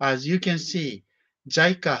also, as you can see,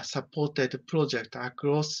 JICA supported project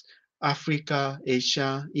across Africa,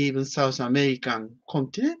 Asia, even South American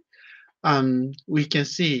continent. We can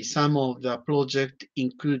see some of the project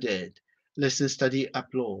included lesson study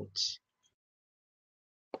approach.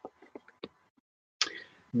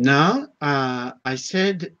 Now, I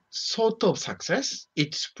said sort of success.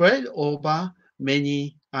 It spread over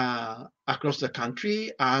many across the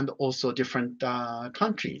country and also different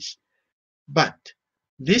countries. But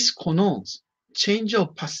this connotes change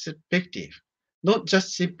of perspective, not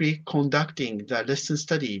just simply conducting the lesson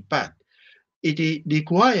study, but it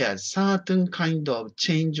requires certain kind of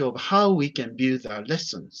change of how we can build our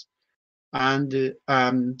lessons. And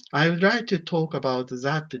I would like to talk about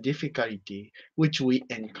that difficulty which we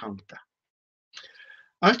encounter.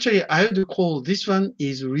 Actually, I would call this one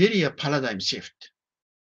is really a paradigm shift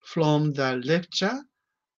from the lecture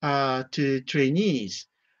to trainees.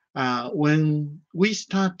 When we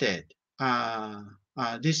started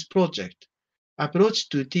this project, approach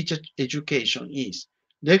to teacher education is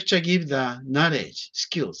lecture give the knowledge,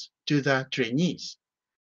 skills to the trainees.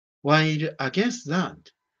 While against that,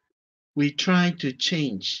 we try to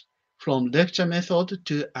change from lecture method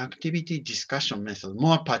to activity discussion method,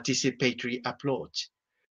 more participatory approach.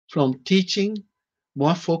 From teaching,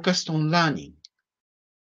 more focused on learning.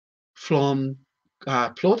 From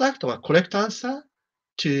product or correct answer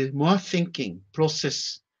to more thinking,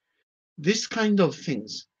 process. This kind of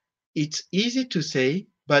things, it's easy to say,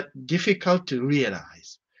 but difficult to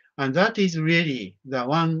realize. And that is really the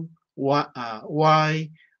one why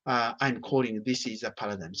I'm calling this is a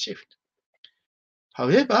paradigm shift.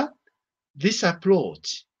 However, this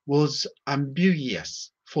approach was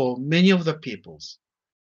ambiguous for many of the peoples.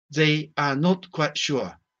 They are not quite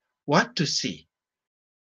sure what to see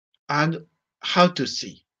and how to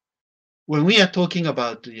see. When we are talking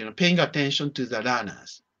about paying attention to the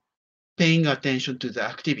learners, paying attention to the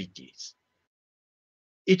activities,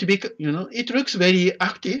 it looks very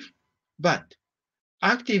active, but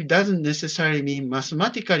active doesn't necessarily mean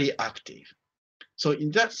mathematically active. So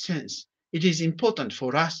in that sense, it is important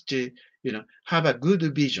for us to have a good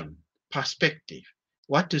vision, perspective,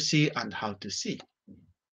 what to see and how to see.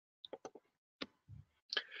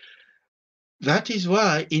 That is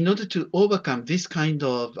why, in order to overcome this kind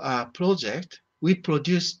of project, we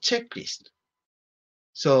produce checklist.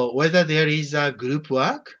 So whether there is a group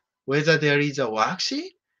work, whether there is a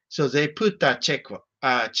worksheet, so they put a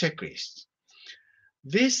checklist.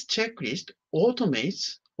 This checklist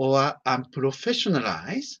automates or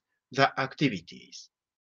professionalize the activities.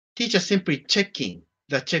 Teachers simply checking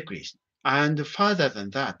the checklist, and further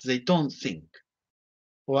than that, they don't think.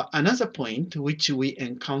 Or another point which we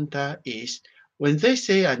encounter is when they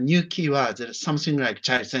say a new keyword, something like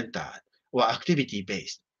child-centered or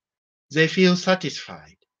activity-based, they feel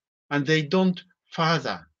satisfied and they don't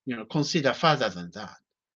further, consider further than that.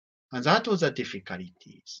 And that was the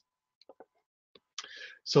difficulties.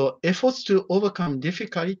 So efforts to overcome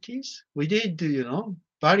difficulties, we did,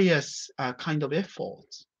 various kind of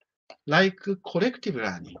efforts, like collective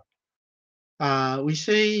learning. We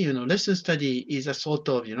say, lesson study is a sort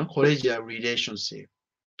of, collegial relationship.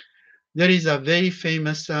 There is a very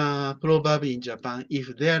famous proverb in Japan,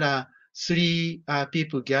 if there are three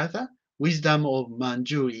people gather, wisdom of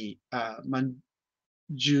Manjuri.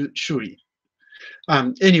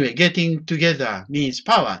 Anyway, getting together means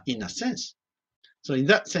power in a sense. So in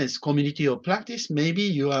that sense, community of practice, maybe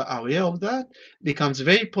you are aware of that, becomes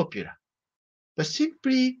very popular. But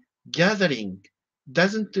simply gathering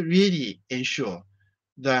doesn't really ensure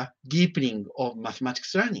the deepening of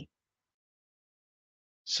mathematics learning.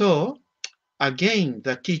 So again,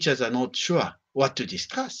 the teachers are not sure what to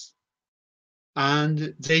discuss.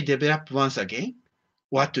 And they develop once again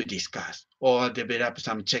what to discuss or develop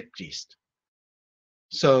some checklist.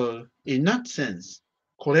 So in that sense,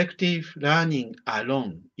 collective learning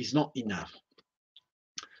alone is not enough.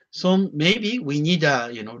 So maybe we need a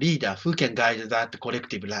leader who can guide that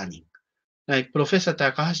collective learning. Like Professor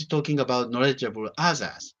Takahashi talking about knowledgeable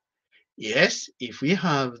others. Yes, if we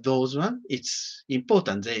have those one, it's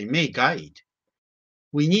important they may guide.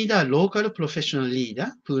 We need a local professional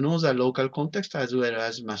leader who knows the local context as well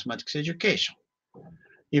as mathematics education.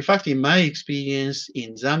 In fact, in my experience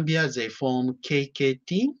in Zambia, they form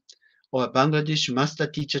KKT or Bangladesh Master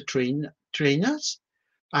Teacher Trainers,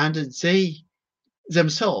 and they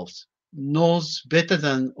themselves knows better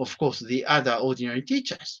than, of course, the other ordinary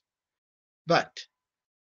teachers. But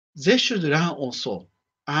they should learn also,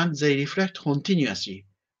 and they reflect continuously.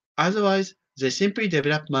 Otherwise, they simply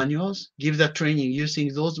develop manuals, give the training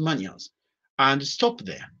using those manuals, and stop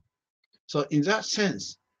there. So in that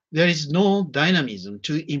sense, there is no dynamism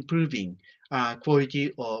to improving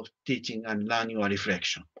quality of teaching and learning or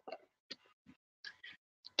reflection.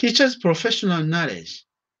 Teachers' professional knowledge.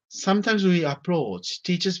 Sometimes we approach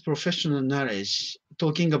teachers' professional knowledge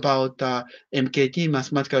talking about MKT,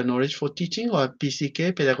 mathematical knowledge for teaching, or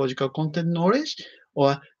PCK, pedagogical content knowledge,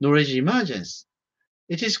 or knowledge emergence.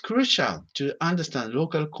 It is crucial to understand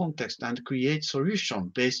local context and create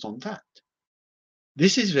solutions based on that.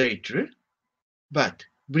 This is very true, but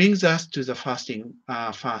brings us to the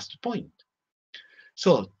first point.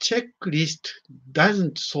 So checklist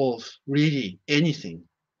doesn't solve really anything.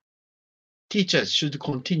 teachers should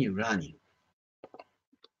continue learning.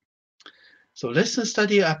 So lesson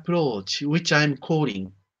study approach, which I'm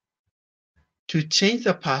calling to change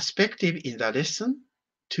the perspective in the lesson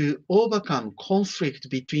to overcome conflict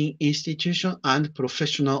between institution and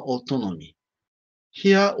professional autonomy.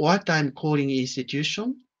 Here, what I'm calling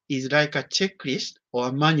institution is like a checklist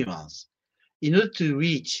or manuals in order to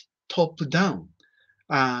reach top-down,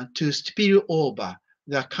 to spill over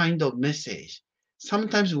the kind of message.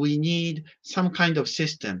 Sometimes we need some kind of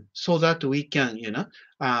system so that we can,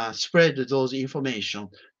 spread those information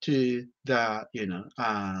to the,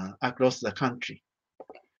 across the country.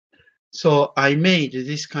 So I made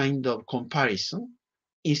this kind of comparison: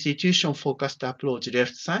 institution-focused approach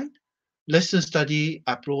left side, lesson study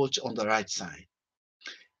approach on the right side.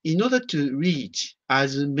 In order to reach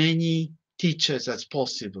as many teachers as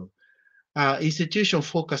possible,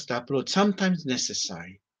 institution-focused approach sometimes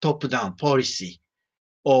necessary, top-down policy,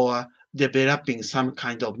 or developing some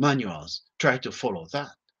kind of manuals, try to follow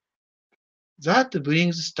that. That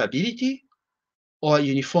brings stability or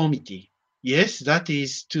uniformity. Yes, that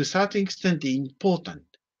is to a certain extent important,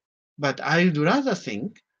 but I would rather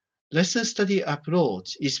think lesson study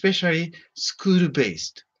approach, especially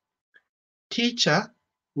school-based, teacher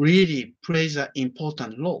really plays an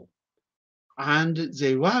important role, and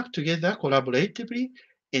they work together collaboratively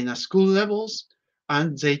in a school levels,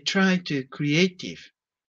 and they try to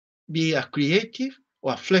be a creative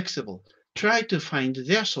or flexible, try to find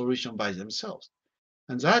their solution by themselves.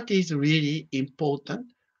 And that is really important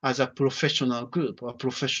as a professional group or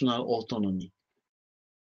professional autonomy.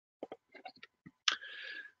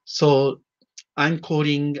 So I'm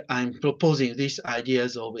proposing these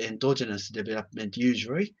ideas of endogenous development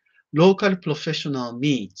usually. Local professional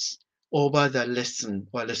meets over the lesson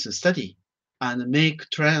or lesson study and make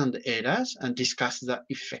trial and errors and discuss the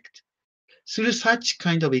effect. Through such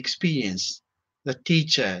kind of experience, the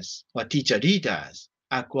teachers or teacher leaders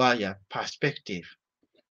acquire perspective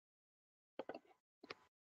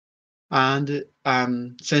and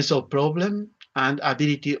sense of problem and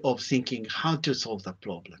ability of thinking how to solve the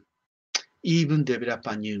problem, even develop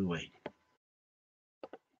a new way.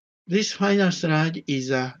 This final slide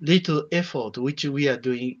is a little effort which we are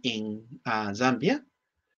doing in Zambia.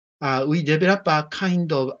 We develop a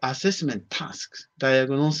kind of assessment task,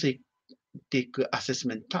 diagnostic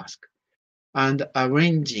assessment task, and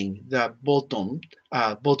arranging the bottom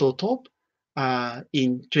top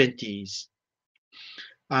in 20s.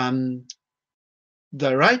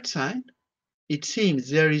 The right side, it seems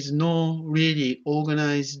there is no really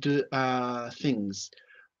organized things.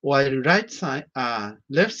 While left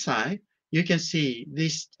side, you can see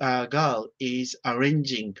this girl is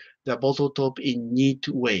arranging the bottle top in neat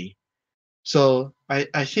way. So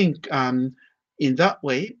I think in that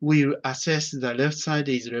way, we will assess the left side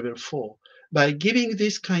is level 4. By giving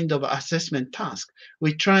this kind of assessment task,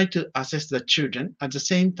 we try to assess the children. At the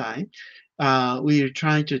same time, we are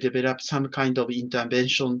trying to develop some kind of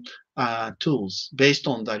intervention tools based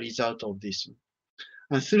on the result of this.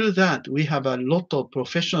 And through that, we have a lot of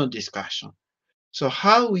professional discussion. So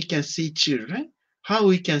how we can see children, how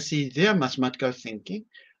we can see their mathematical thinking,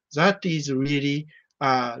 that is really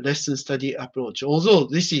a lesson study approach. Although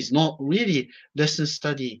this is not really lesson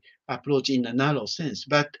study approach in a narrow sense,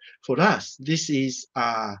 but for us, this is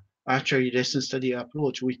actually lesson study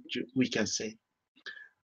approach, which we can say.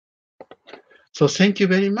 So thank you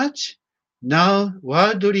very much. Now,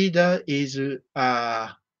 world leader is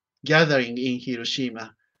gathering in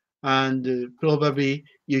Hiroshima, and probably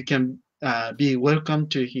you can be welcome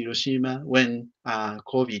to Hiroshima when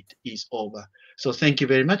COVID is over. So thank you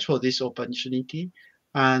very much for this opportunity,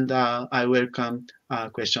 and I welcome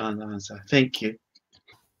question and answer. Thank you.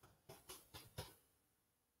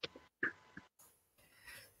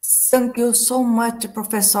 Thank you so much,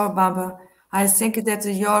 Professor Baba. I think that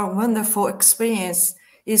your wonderful experience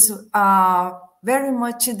is very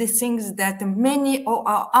much the things that many of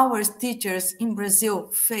our teachers in Brazil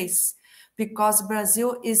face, because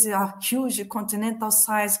Brazil is a huge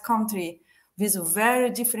continental-sized country with very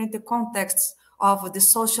different contexts of the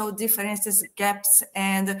social differences, gaps,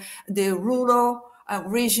 and the rural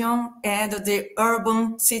region and the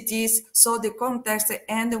urban cities. So the context,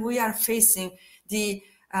 and we are facing the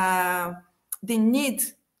need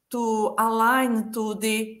to align to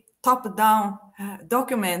the top-down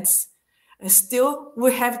documents. Still,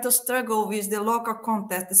 we have to struggle with the local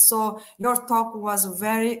context. So your talk was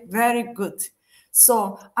very, very good.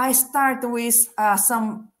 So I start with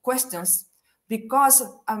some questions. Because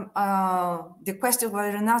the questions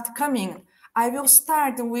were not coming, I will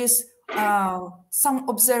start with some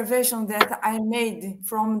observation that I made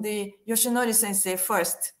from the Yoshinori sensei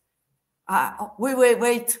first. we will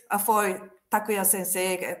wait for Takuya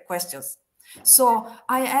Sensei questions. So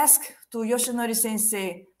I asked to Yoshinori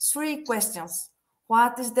Sensei 3 questions.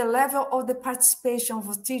 What is the level of the participation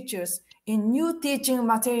of teachers in new teaching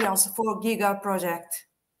materials for GIGA project?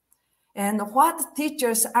 And what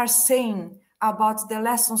teachers are saying about the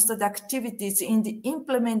lesson study activities in the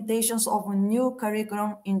implementations of a new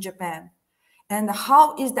curriculum in Japan? And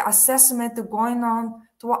how is the assessment going on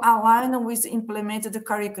to align with implemented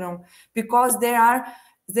curriculum? Because there are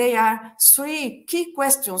 3 key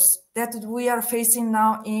questions that we are facing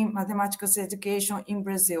now in mathematics education in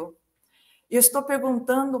Brazil. Eu estou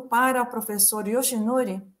perguntando para o professor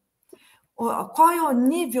Yoshinori qual é o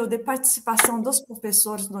nível de participação dos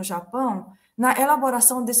professores no Japão na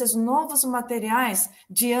elaboração desses novos materiais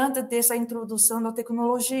diante dessa introdução da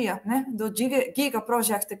tecnologia, né, do Giga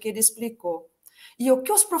Project que ele explicou. E o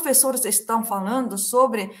que os professores estão falando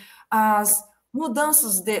sobre as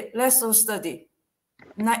mudanças de lesson study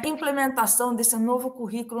na implementação desse novo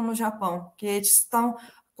currículo no Japão, que eles estão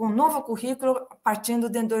com um novo currículo partindo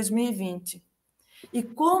de 2020. E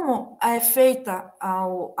como é feita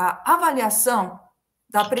a avaliação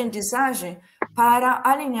da aprendizagem para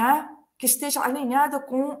alinhar, que esteja alinhada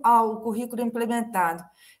com o currículo implementado.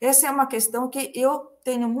 Essa é uma questão que eu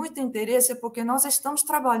tenho muito interesse, porque nós estamos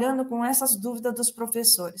trabalhando com essas dúvidas dos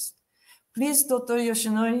professores. Please, Dr.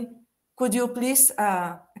 Yoshinori, could you please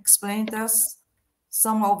explain to us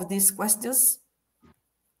some of these questions?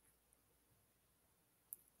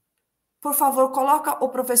 Por favor, coloca o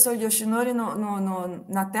professor Yoshinori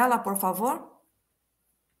na tela, por favor.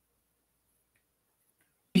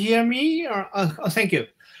 Hear me? Thank you.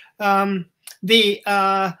 The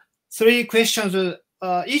 3 questions,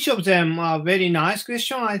 each of them are very nice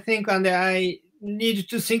questions, I think, and I need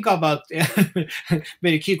to think about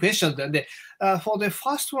very key questions. And for the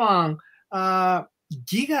first one,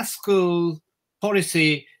 Giga School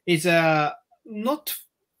policy is not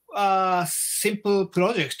a simple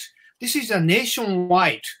project. This is a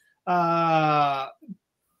nationwide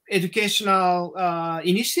educational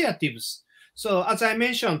initiatives. So as I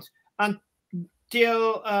mentioned,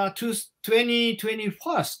 until 2021,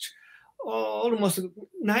 almost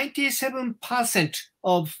 97%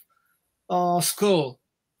 of school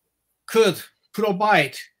could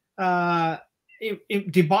provide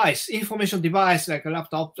information device like a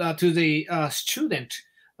laptop to the student.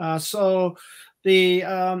 So the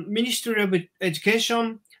Ministry of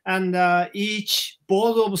Education and each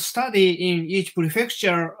board of study in each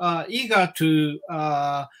prefecture are eager to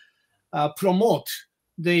promote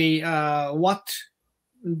the what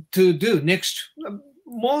to do next.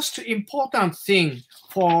 Most important thing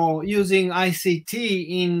for using ICT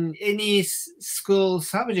in any school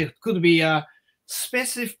subject could be a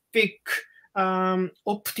specific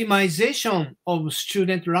optimization of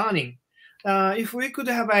student learning. If we could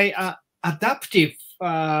have a adaptive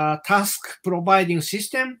task providing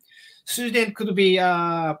system, student could be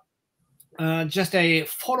just a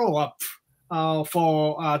follow-up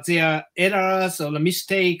for their errors or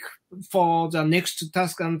mistake for the next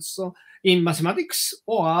task and so in mathematics,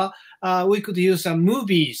 or we could use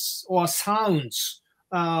movies or sounds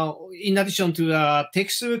in addition to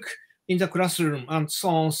textbook in the classroom and so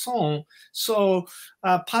on, so on. So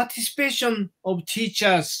participation of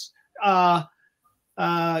teachers are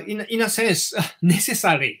in a sense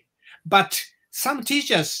necessary, but some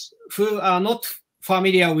teachers who are not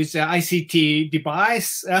familiar with the ICT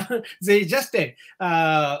device, they just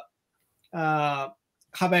have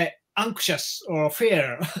a anxious or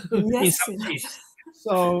fear in some cases.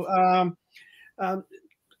 So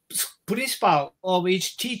principal of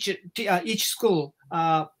each teacher, each school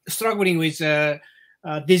struggling with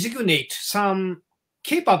designate some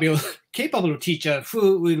capable teacher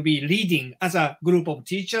who will be leading as a group of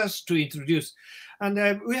teachers to introduce.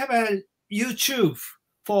 And we have a YouTube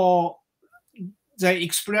for the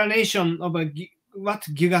explanation of what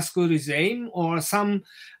Giga School is aim, or some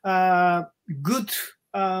good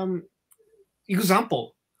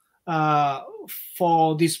example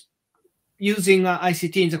for this using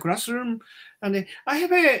ICT in the classroom. And I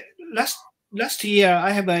have a last year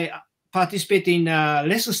I have a participate in a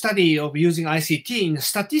lesson study of using ICT in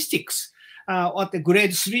statistics at the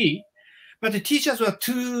grade 3, but the teachers were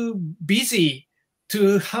too busy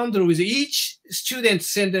to handle with each student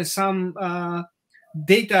send some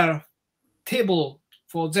data table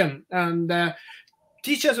for them, and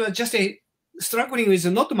teachers were just struggling with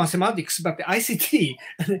not mathematics but the ICT.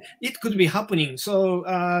 It could be happening. So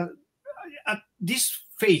at this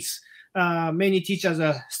phase, many teachers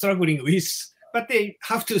are struggling with, but they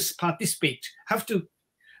have to participate, have to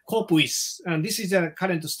cope with, and this is the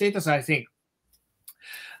current status, I think.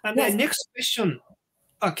 And Yes. the next question,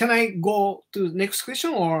 can I go to the next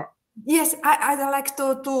question or? Yes, I'd like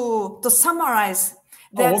to summarize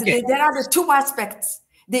that okay. there are the two aspects.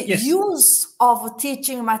 The Yes. use of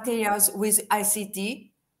teaching materials with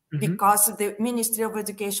ICT, because the Ministry of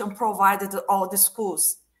Education provided all the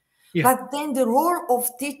schools. Yeah. But then the role of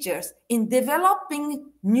teachers in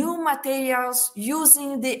developing new materials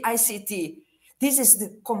using the ICT, this is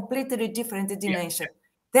the completely different dimension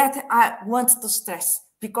that I want to stress,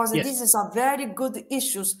 because Yes. this is a very good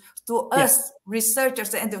issue to us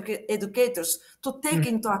researchers and educators to take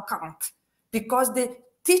into account, because the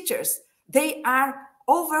teachers, they are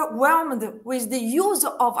overwhelmed with the use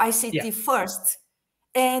of ICT first,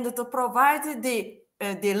 and to provide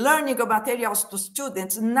the learning materials to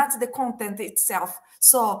students, not the content itself.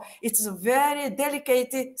 So it's a very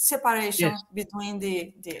delicate separation between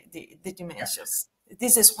the dimensions.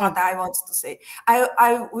 This is what I want to say.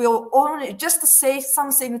 I will only just say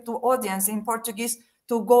something to audience in Portuguese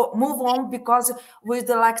to move on, because we'd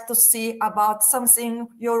like to see about something,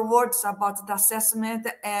 your words about the assessment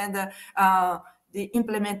and the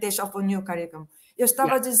implementation of a new curriculum. Eu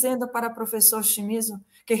estava dizendo para o professor Shimizu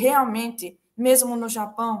que realmente, mesmo no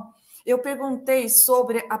Japão, eu perguntei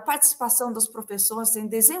sobre a participação dos professores em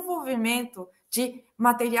desenvolvimento de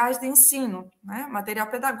materiais de ensino, né? Material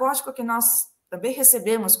pedagógico que nós também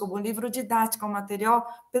recebemos como livro didático, material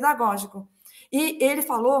pedagógico. E ele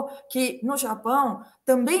falou que no Japão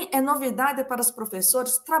também é novidade para os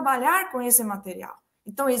professores trabalhar com esse material.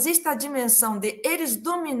 Então, existe a dimensão de eles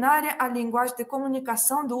dominarem a linguagem de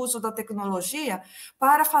comunicação do uso da tecnologia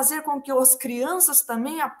para fazer com que as crianças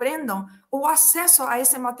também aprendam o acesso a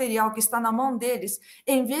esse material que está na mão deles,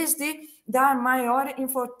 em vez de dar maior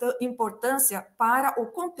importância para o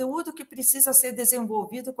conteúdo que precisa ser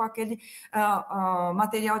desenvolvido com aquele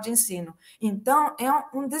material de ensino. Então, é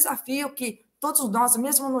um desafio que todos nós,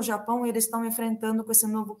 mesmo no Japão, eles estão enfrentando com esse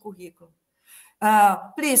novo currículo.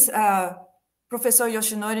 Please, Professor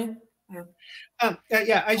Yoshinori.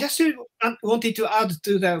 I just wanted to add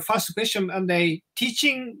to the first question, and the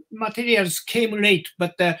teaching materials came late,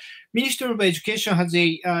 but the Ministry of Education has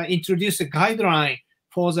introduced a guideline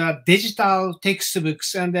for the digital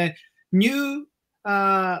textbooks and the new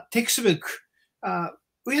textbook.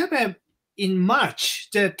 We have in March,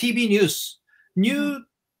 the TV news, new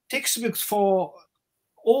textbooks for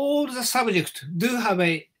all the subjects do have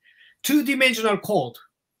a two-dimensional code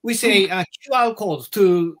with a QR code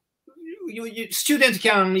to students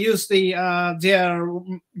can use their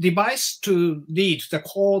device to read the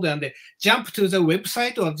code and jump to the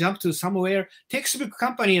website or jump to somewhere. Textbook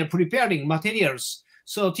company are preparing materials,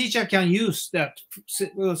 so teacher can use that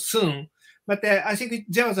soon. But I think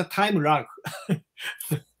there was a time lag.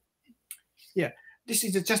 This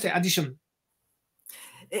is just an addition.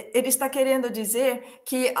 Ele está querendo dizer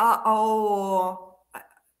que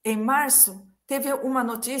em março teve uma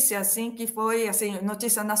notícia assim que foi assim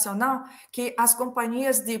notícia nacional, que as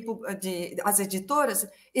companhias as editoras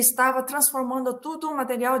estavam transformando tudo em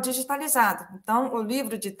material digitalizado. Então, o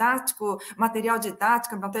livro didático, material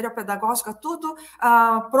pedagógico, tudo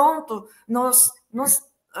pronto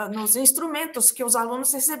nos instrumentos que os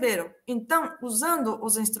alunos receberam. Então, usando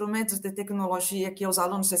os instrumentos de tecnologia que os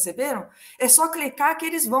alunos receberam, é só clicar que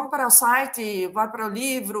eles vão para o site, vai para o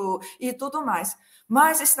livro e tudo mais.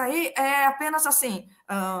 Mas isso aí é apenas assim,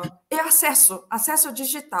 é acesso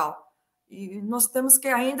digital. E nós temos que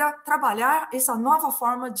ainda trabalhar essa nova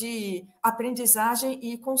forma de aprendizagem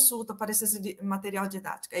e consulta para esse material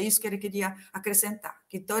didático. É isso que ele queria acrescentar.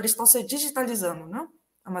 Então, eles estão se digitalizando, né?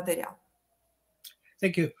 O material.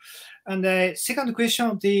 Thank you. And the second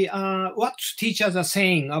question, what teachers are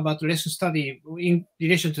saying about lesson study in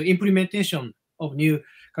relation to implementation of new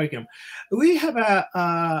curriculum. We have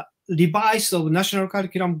a revise of national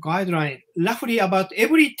curriculum guideline roughly about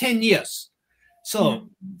every 10 years. So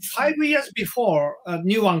 5 years before a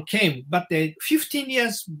new one came, but 15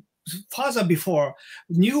 years further before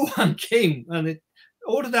new one came, and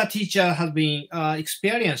all the teachers have been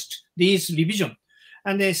experienced this revision.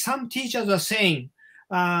 And some teachers are saying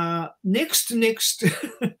next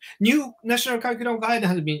new national curriculum guide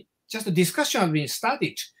has been just a discussion has been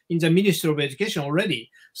started in the Ministry of Education already.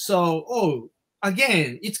 So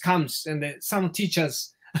again it comes, and some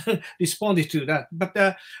teachers responded to that.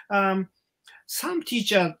 But some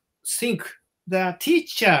teachers think the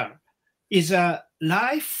teacher is a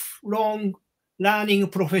lifelong learning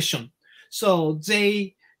profession, so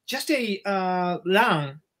they just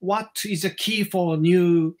learn what is the key for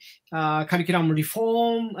new curriculum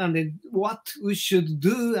reform and what we should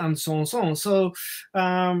do and so on and so on. So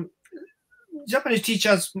Japanese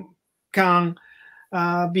teachers can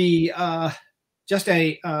be just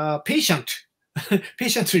a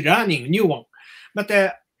patiently learning new one. But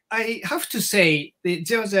I have to say that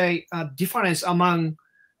there's a difference among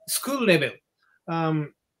school level.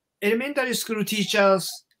 Elementary school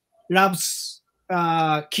teachers loves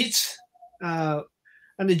kids, and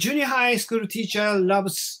the junior high school teacher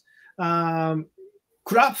loves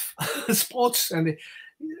craft, sports, and the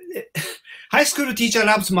high school teacher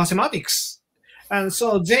loves mathematics. And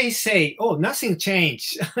so they say, oh, nothing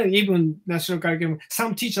changed, even national curriculum,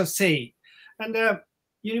 some teachers say. And the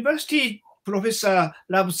university professor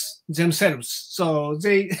loves themselves. So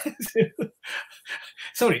they,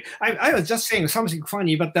 sorry, I was just saying something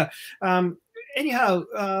funny, but anyhow,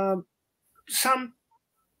 some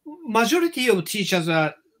majority of teachers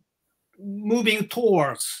are moving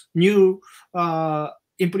towards new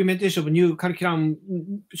implementation of new curriculum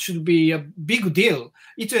should be a big deal.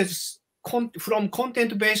 It is from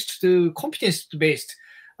content-based to competence-based.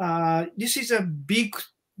 This is a big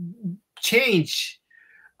change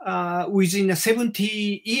within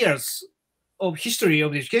 70 years of history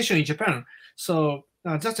of education in Japan. So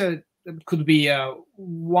that could be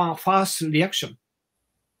one first reaction.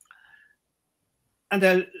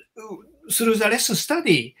 And through the lesson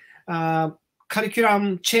study,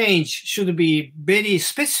 curriculum change should be very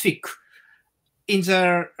specific in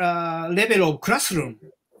the level of classroom.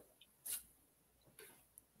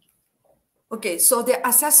 Okay, so the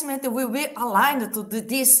assessment will be aligned to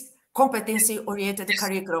this competency-oriented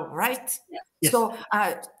curriculum, right? Yes. So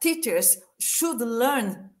teachers should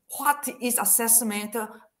learn what is assessment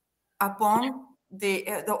upon the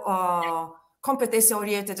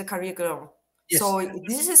competency-oriented curriculum. Yes. So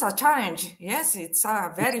this is a challenge. Yes, it's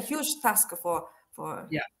a very huge task for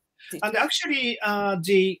yeah. teachers. And actually,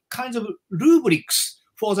 the kinds of rubrics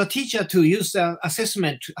for the teacher to use the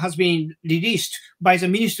assessment has been released by the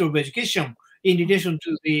Ministry of Education in relation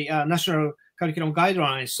to the national curriculum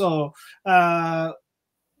guidelines. So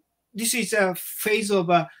this is a phase of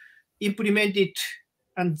implemented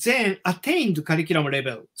and then attained curriculum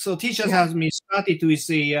level. So teachers have been started with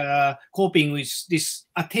the coping with this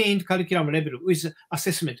attained curriculum level with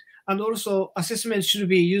assessment. And also assessment should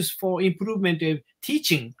be used for improvement of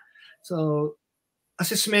teaching. So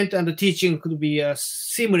assessment and the teaching could be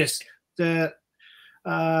seamless. The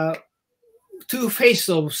two faces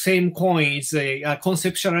of same coin is a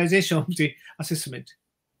conceptualization of the assessment.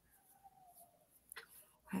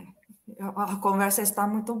 A conversa está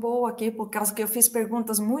muito boa aqui, por causa que eu fiz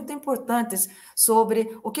perguntas muito importantes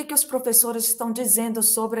sobre o que os professores estão dizendo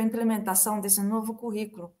sobre a implementação desse novo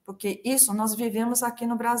currículo, porque isso nós vivemos aqui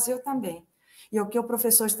no Brasil também. E o que o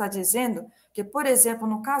professor está dizendo, que, por exemplo,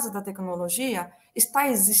 no caso da tecnologia, está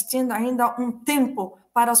existindo ainda um tempo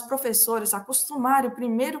para os professores acostumarem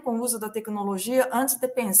primeiro com o uso da tecnologia antes de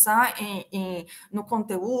pensar no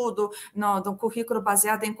conteúdo, no currículo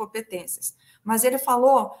baseado em competências. Mas ele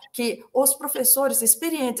falou que os professores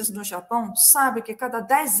experientes no Japão sabem que cada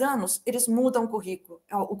 10 anos eles mudam o currículo.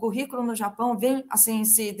 O currículo no Japão vem assim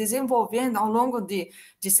se desenvolvendo ao longo de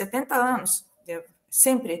 70 anos.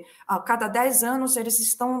 Sempre, a cada 10 anos, eles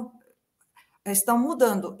estão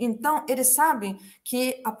mudando. Então, eles sabem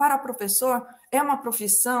que para professor é uma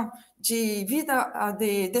profissão de vida,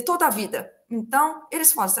 de toda a vida. Então,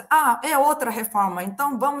 eles falam assim, é outra reforma,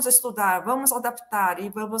 então vamos estudar, vamos adaptar e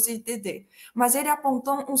vamos entender. Mas ele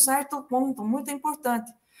apontou um certo ponto muito importante,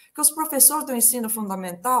 que os professores do ensino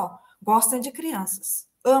fundamental gostam de crianças,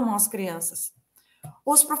 amam as crianças.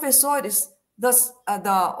 Os professores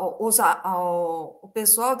o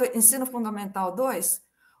pessoal do Ensino Fundamental 2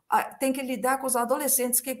 tem que lidar com os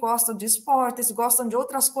adolescentes que gostam de esportes, gostam de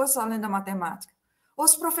outras coisas além da matemática.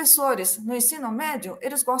 Os professores no ensino médio,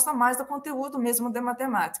 eles gostam mais do conteúdo mesmo de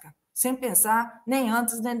matemática, sem pensar nem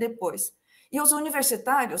antes nem depois. E os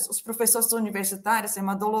universitários, os professores universitários, é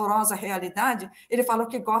uma dolorosa realidade, ele falou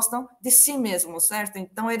que gostam de si mesmos, certo?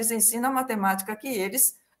 Então, eles ensinam a matemática que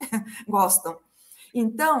eles gostam.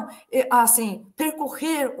 Então, assim,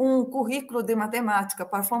 percorrer um currículo de matemática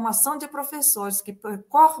para a formação de professores que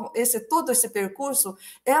percorram todo esse percurso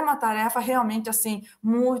é uma tarefa realmente, assim,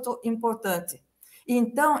 muito importante.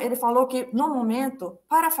 Então, ele falou que, no momento,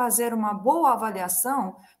 para fazer uma boa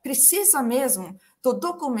avaliação, precisa mesmo do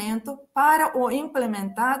documento para o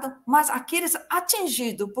implementado, mas aqueles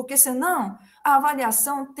atingidos, porque, senão, a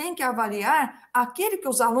avaliação tem que avaliar aquele que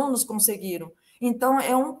os alunos conseguiram. Então,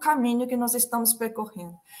 é um caminho que nós estamos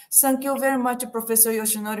percorrendo. Thank you very much, Professor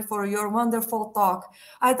Yoshinori, for your wonderful talk.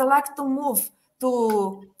 I'd like to move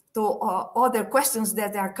to other questions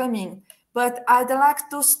that are coming, but I'd like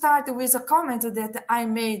to start with a comment that I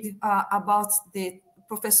made about the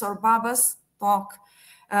Professor Baba's talk.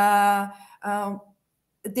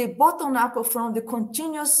 the bottom up from the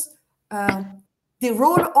continuous, the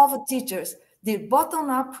role of teachers, the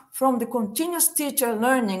bottom up from the continuous teacher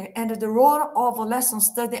learning and the role of lesson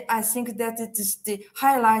study, I think that it is the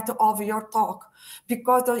highlight of your talk,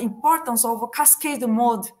 because the importance of a cascade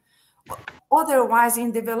mode. Otherwise,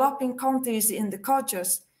 in developing countries, in the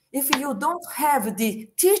cultures, if you don't have the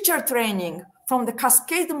teacher training from the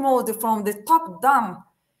cascade mode, from the top down,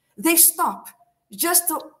 they stop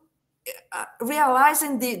just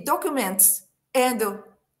realizing the documents and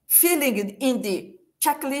filling in the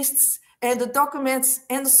checklists and the documents,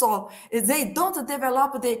 and so they don't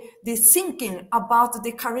develop the thinking about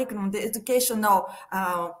the curriculum, the educational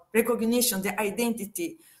recognition, the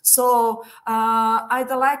identity. So I'd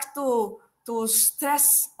like to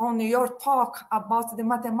stress on your talk about the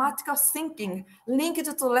mathematical thinking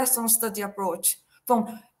linked to lesson study approach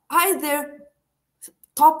from either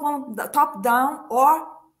top down or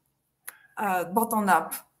bottom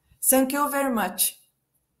up. Thank you very much.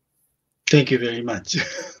 Thank you very much.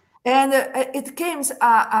 And it came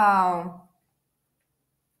a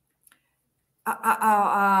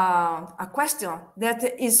question that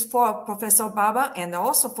is for Professor Baba and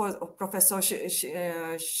also for Professor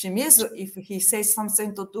Shimizu, if he says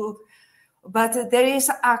something to do. But there is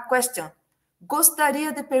a question.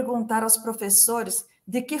 Gostaria de perguntar aos professores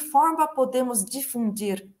de que forma podemos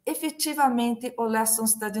difundir efetivamente o Lesson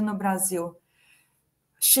Study no Brasil.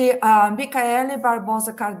 Micaele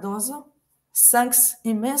Barbosa Cardoso, thanks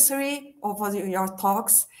immensely for your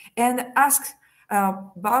talks, and ask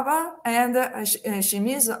Baba and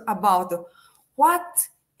Shimizu about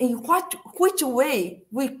which way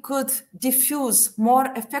we could diffuse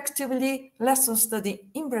more effectively lesson study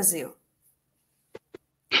in Brazil.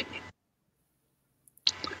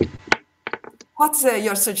 What's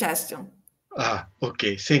your suggestion?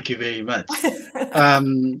 Okay, thank you very much.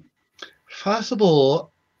 First of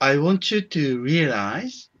all, I want you to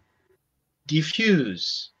realize,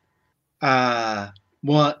 diffuse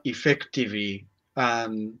more effectively.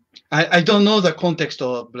 I don't know the context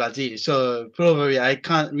of Brazil, so probably I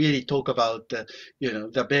can't really talk about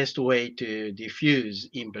the best way to diffuse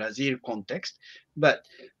in Brazil context. But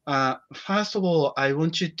first of all, I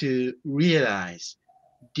want you to realize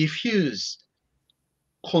diffuse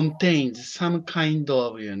contains some kind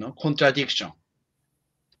of contradiction.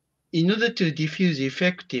 In order to diffuse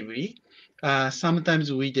effectively,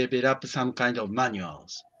 sometimes we develop some kind of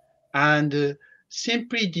manuals, and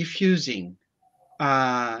simply diffusing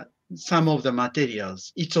some of the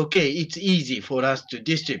materials, it's okay, it's easy for us to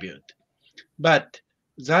distribute, but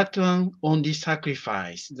that one only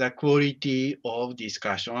sacrifices the quality of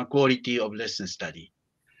discussion or quality of lesson study.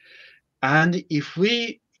 And if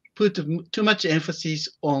we put too much emphasis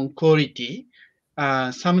on quality,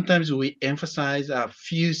 sometimes we emphasize a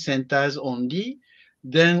few centers only,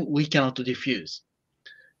 then we cannot diffuse.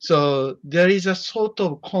 So there is a sort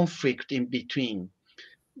of conflict in between.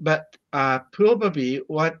 But probably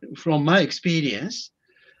from my experience,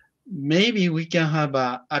 maybe we can have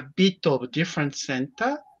a bit of different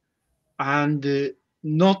center and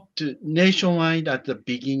not nationwide at the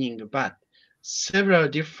beginning, but several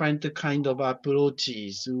different kind of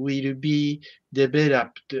approaches will be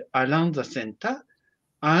developed around the center,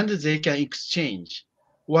 and they can exchange.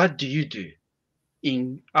 What do you do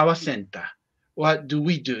in our center? What do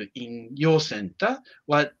we do in your center?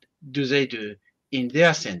 What do they do in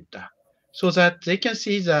their center? So that they can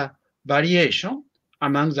see the variation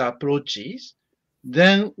among the approaches.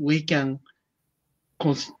 Then we can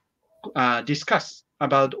discuss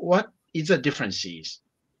about what is the differences,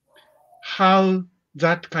 how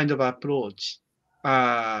that kind of approach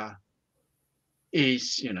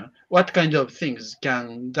is, what kind of things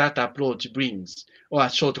can that approach brings, or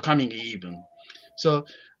shortcoming even. So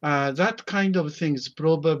that kind of things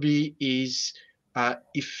probably is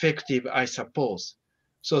effective, I suppose.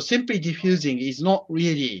 So simply diffusing is not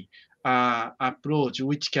really an approach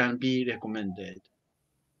which can be recommended.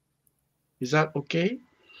 Is that okay?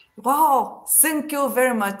 Wow, thank you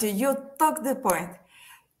very much. You took the point.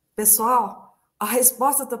 Pessoal, a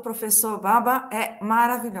resposta do professor Baba é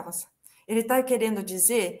maravilhosa. Ele está querendo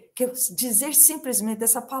dizer que dizer simplesmente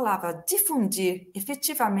essa palavra, difundir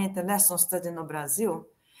efetivamente lesson study no Brasil,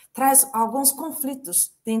 traz alguns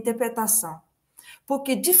conflitos de interpretação.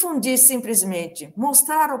 Porque difundir simplesmente,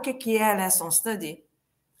 mostrar o que é lesson study,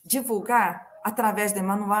 divulgar através de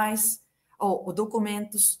manuais, ou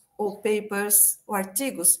documentos, ou papers, ou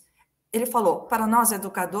artigos, ele falou, para nós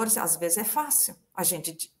educadores, às vezes é fácil, a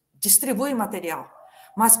gente distribui material,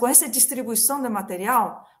 mas com essa distribuição de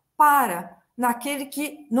material, para naquele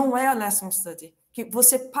que não é a lesson study, que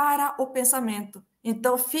você para o pensamento,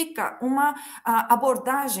 Então, fica uma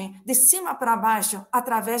abordagem de cima para baixo,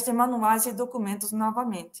 através de manuais e documentos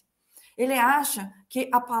novamente. Ele acha que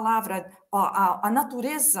a palavra, a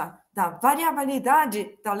natureza da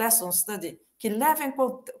variabilidade da lesson study, que leva em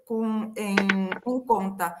conta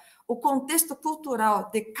o contexto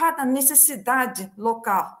cultural de cada necessidade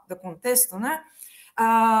local do contexto, né?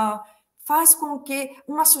 Faz com que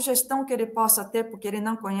uma sugestão que ele possa ter, porque ele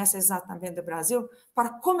não conhece exatamente o Brasil, para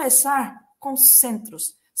começar com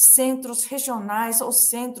centros regionais ou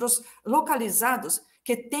centros localizados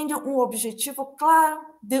que tenham um objetivo claro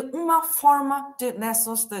de uma forma de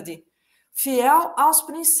lesson study, fiel aos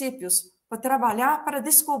princípios, para trabalhar para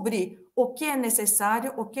descobrir o que é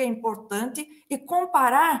necessário, o que é importante e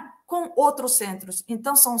comparar com outros centros.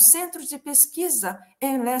 Então, são centros de pesquisa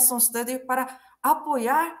em lesson study para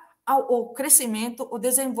apoiar o crescimento, o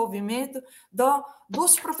desenvolvimento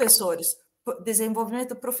dos professores,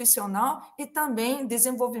 desenvolvimento profissional e também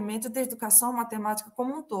desenvolvimento da educação matemática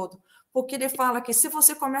como um todo. Porque ele fala que se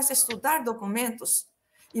você começa a estudar documentos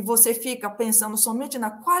e você fica pensando somente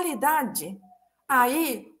na qualidade,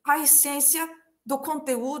 aí a essência do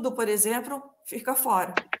conteúdo, por exemplo, fica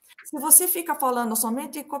fora. Se você fica falando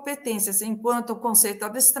somente em competências enquanto conceito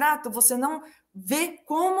abstrato, você não vê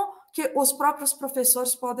como que os próprios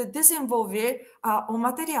professores podem desenvolver o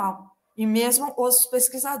material, e mesmo os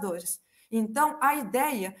pesquisadores. Então, a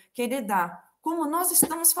ideia que ele dá, como nós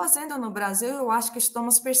estamos fazendo no Brasil, eu acho que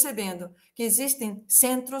estamos percebendo que existem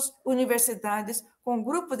centros, universidades, com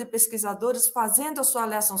grupo de pesquisadores fazendo a sua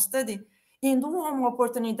lesson study, e numa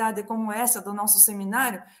oportunidade como essa do nosso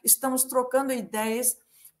seminário, estamos trocando ideias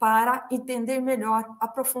para entender melhor,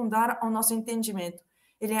 aprofundar o nosso entendimento.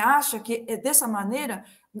 Ele acha que dessa maneira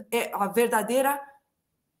é a verdadeira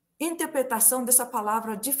interpretação dessa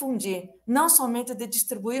palavra difundir, não somente de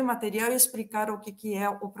distribuir material e explicar o que é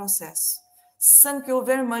o processo. Thank you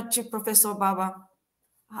very much, Professor Baba.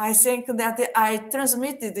 I think that I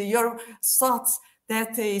transmitted your thoughts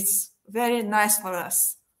that is very nice for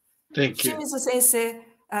us. Thank you. Shimizu Sensei,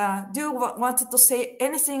 do you want to say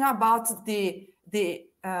anything about the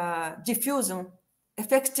diffusion,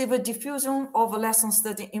 effective diffusion of lesson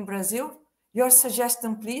study in Brazil? Your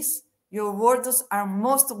suggestion, please. Your words are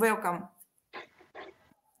most welcome.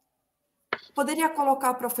 Poderia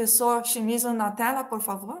colocar o professor Shimizu na tela, por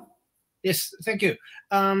favor? Yes, thank you.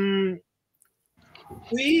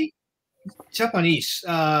 We Japanese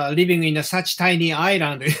living in such tiny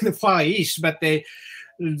island in the Far East, but the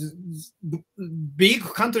big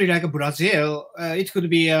country like Brazil, it could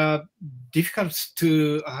be difficult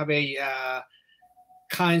to have a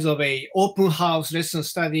kinds of a open house lesson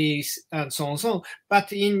studies and so on. So,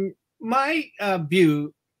 but in my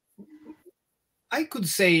view, I could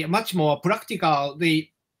say much more practical. The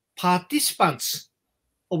participants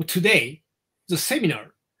of today, the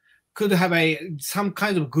seminar, could have some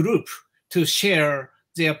kind of group to share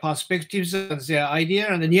their perspectives and their idea,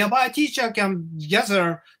 and the nearby teacher can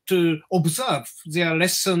gather to observe their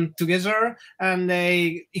lesson together, and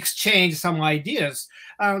they exchange some ideas.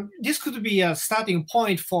 This could be a starting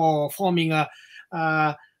point for forming a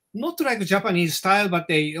not like Japanese style, but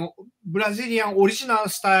a Brazilian original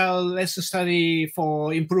style lesson study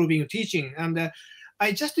for improving teaching. And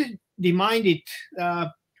I just reminded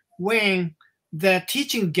when the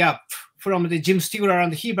teaching gap from the Jim Stigler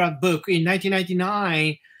and Hebert book in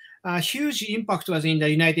 1999, a huge impact was in the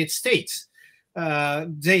United States.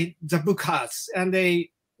 The book has, and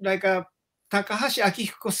they like Takahashi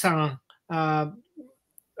Akihiko-san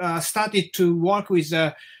started to work with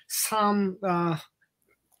some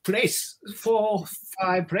place, 4,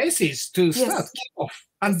 5 places to start off,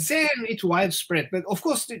 and then it widespread. But of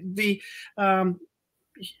course, the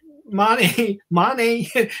money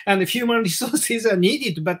and human resources are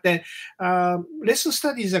needed, but the lesson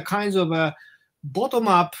studies are kinds of a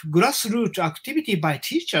bottom-up grassroots activity by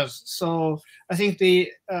teachers. So I think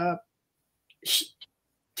the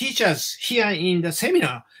teachers here in the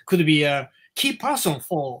seminar could be a key person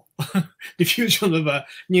for diffusion of a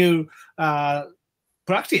new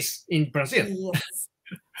practice in Brazil. Yes,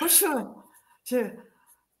 for sure.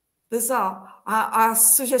 Pessoal, a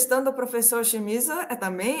sugestão do professor Shimizu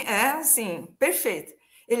também é, assim, perfeita.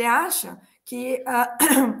 Ele acha que,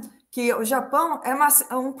 que o Japão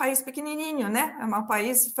é um país pequenininho, né? É um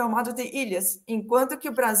país formado de ilhas, enquanto que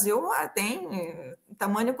o Brasil tem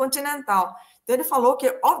tamanho continental. Então, ele falou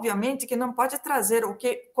que, obviamente, que não pode trazer o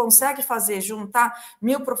que consegue fazer, juntar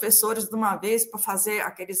 1000 professores de uma vez para fazer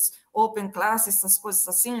aqueles open classes, essas coisas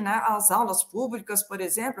assim, né? As aulas públicas, por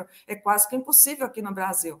exemplo, é quase que impossível aqui no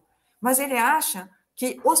Brasil. Mas ele acha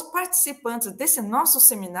que os participantes desse nosso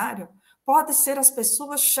seminário podem ser as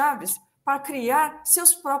pessoas chaves para criar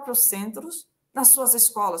seus próprios centros nas suas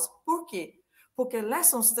escolas. Por quê? Porque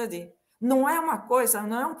Lesson Study não é uma coisa,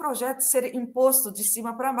 não é um projeto de ser imposto de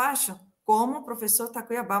cima para baixo, como o professor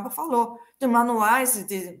Takuya Baba falou, de manuais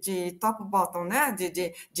de top-bottom, né?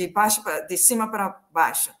 De cima para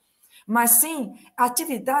baixo. Mas sim, a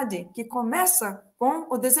atividade que começa com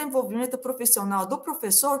o desenvolvimento profissional do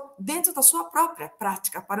professor dentro da sua própria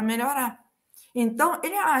prática, para melhorar. Então,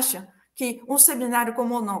 ele acha que um seminário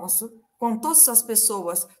como o nosso, com todas as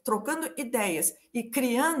pessoas trocando ideias e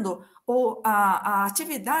criando a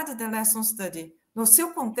atividade de Lesson Study no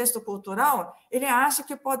seu contexto cultural, ele acha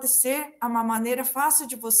que pode ser uma maneira fácil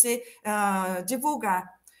de você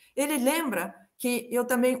divulgar. Ele lembra que eu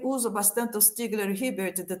também uso bastante o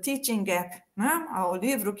Stigler-Hibbert, The Teaching Gap, né? O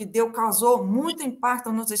livro que causou muito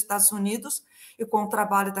impacto nos Estados Unidos, e com o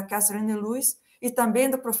trabalho da Catherine Lewis, e também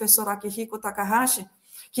do professor Akihiko Takahashi,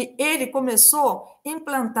 que ele começou a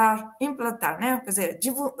implantar, né? Quer dizer,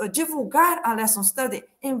 divulgar a Lesson Study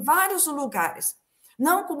em vários lugares,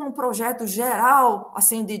 não como um projeto geral,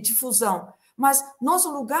 assim, de difusão, mas nos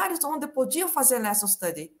lugares onde podiam fazer Lesson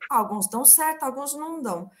Study. Alguns dão certo, alguns não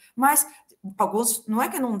dão, mas alguns não é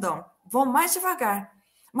que não dão, vão mais devagar.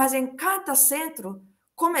 Mas em cada centro,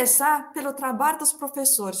 começar pelo trabalho dos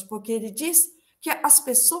professores, porque ele diz que as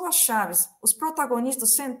pessoas-chave, os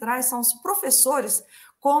protagonistas centrais são os professores,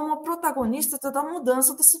 como protagonistas da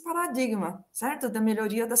mudança desse paradigma, certo? Da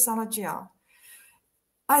melhoria da sala de aula.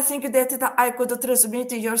 I think that I could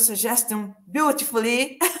transmit your suggestion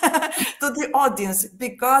beautifully to the audience,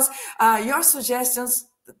 because your suggestions,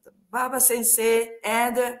 Baba Sensei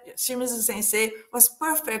and Shimizu Sensei, was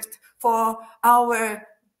perfect for our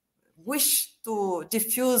wish to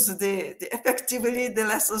diffuse effectively the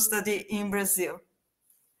lesson study in Brazil.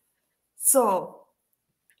 So,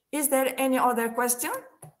 is there any other question?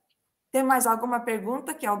 Tem mais alguma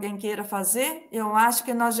pergunta que alguém queira fazer? Eu acho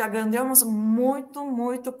que nós já ganhamos muito,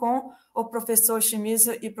 muito com o professor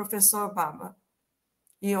Shimizu e o professor Baba.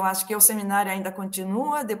 E eu acho que o seminário ainda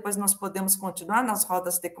continua, depois nós podemos continuar nas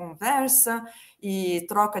rodas de conversa e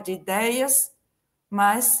troca de ideias,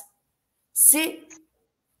 mas se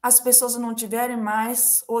as pessoas não tiverem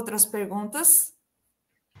mais outras perguntas,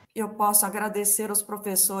 eu posso agradecer aos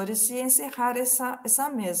professores e encerrar essa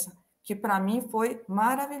mesa, que para mim foi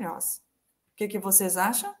maravilhosa. O que vocês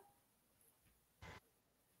acham?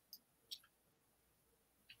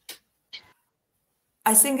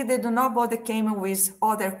 I think that nobody came with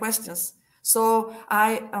other questions, so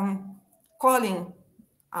I am calling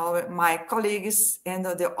my colleagues and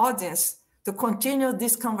the audience to continue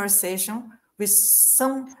this conversation with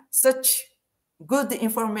such good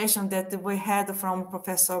information that we had from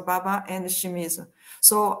Professor Baba and Shimizu.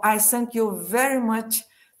 So I thank you very much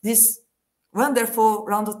this wonderful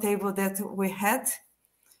roundtable that we had,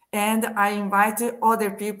 and I invite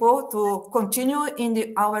other people to continue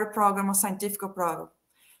in our program, scientific program.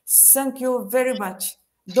 Thank you very much.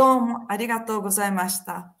 どうもありがとうございまし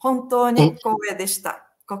た。本当に光栄でした。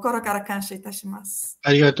心から感謝いたします。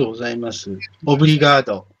ありがとうございます。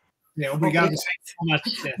Obrigado. Obrigado.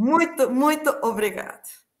 Muito, muito obrigado.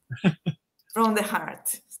 From the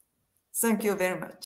heart. Thank you very much.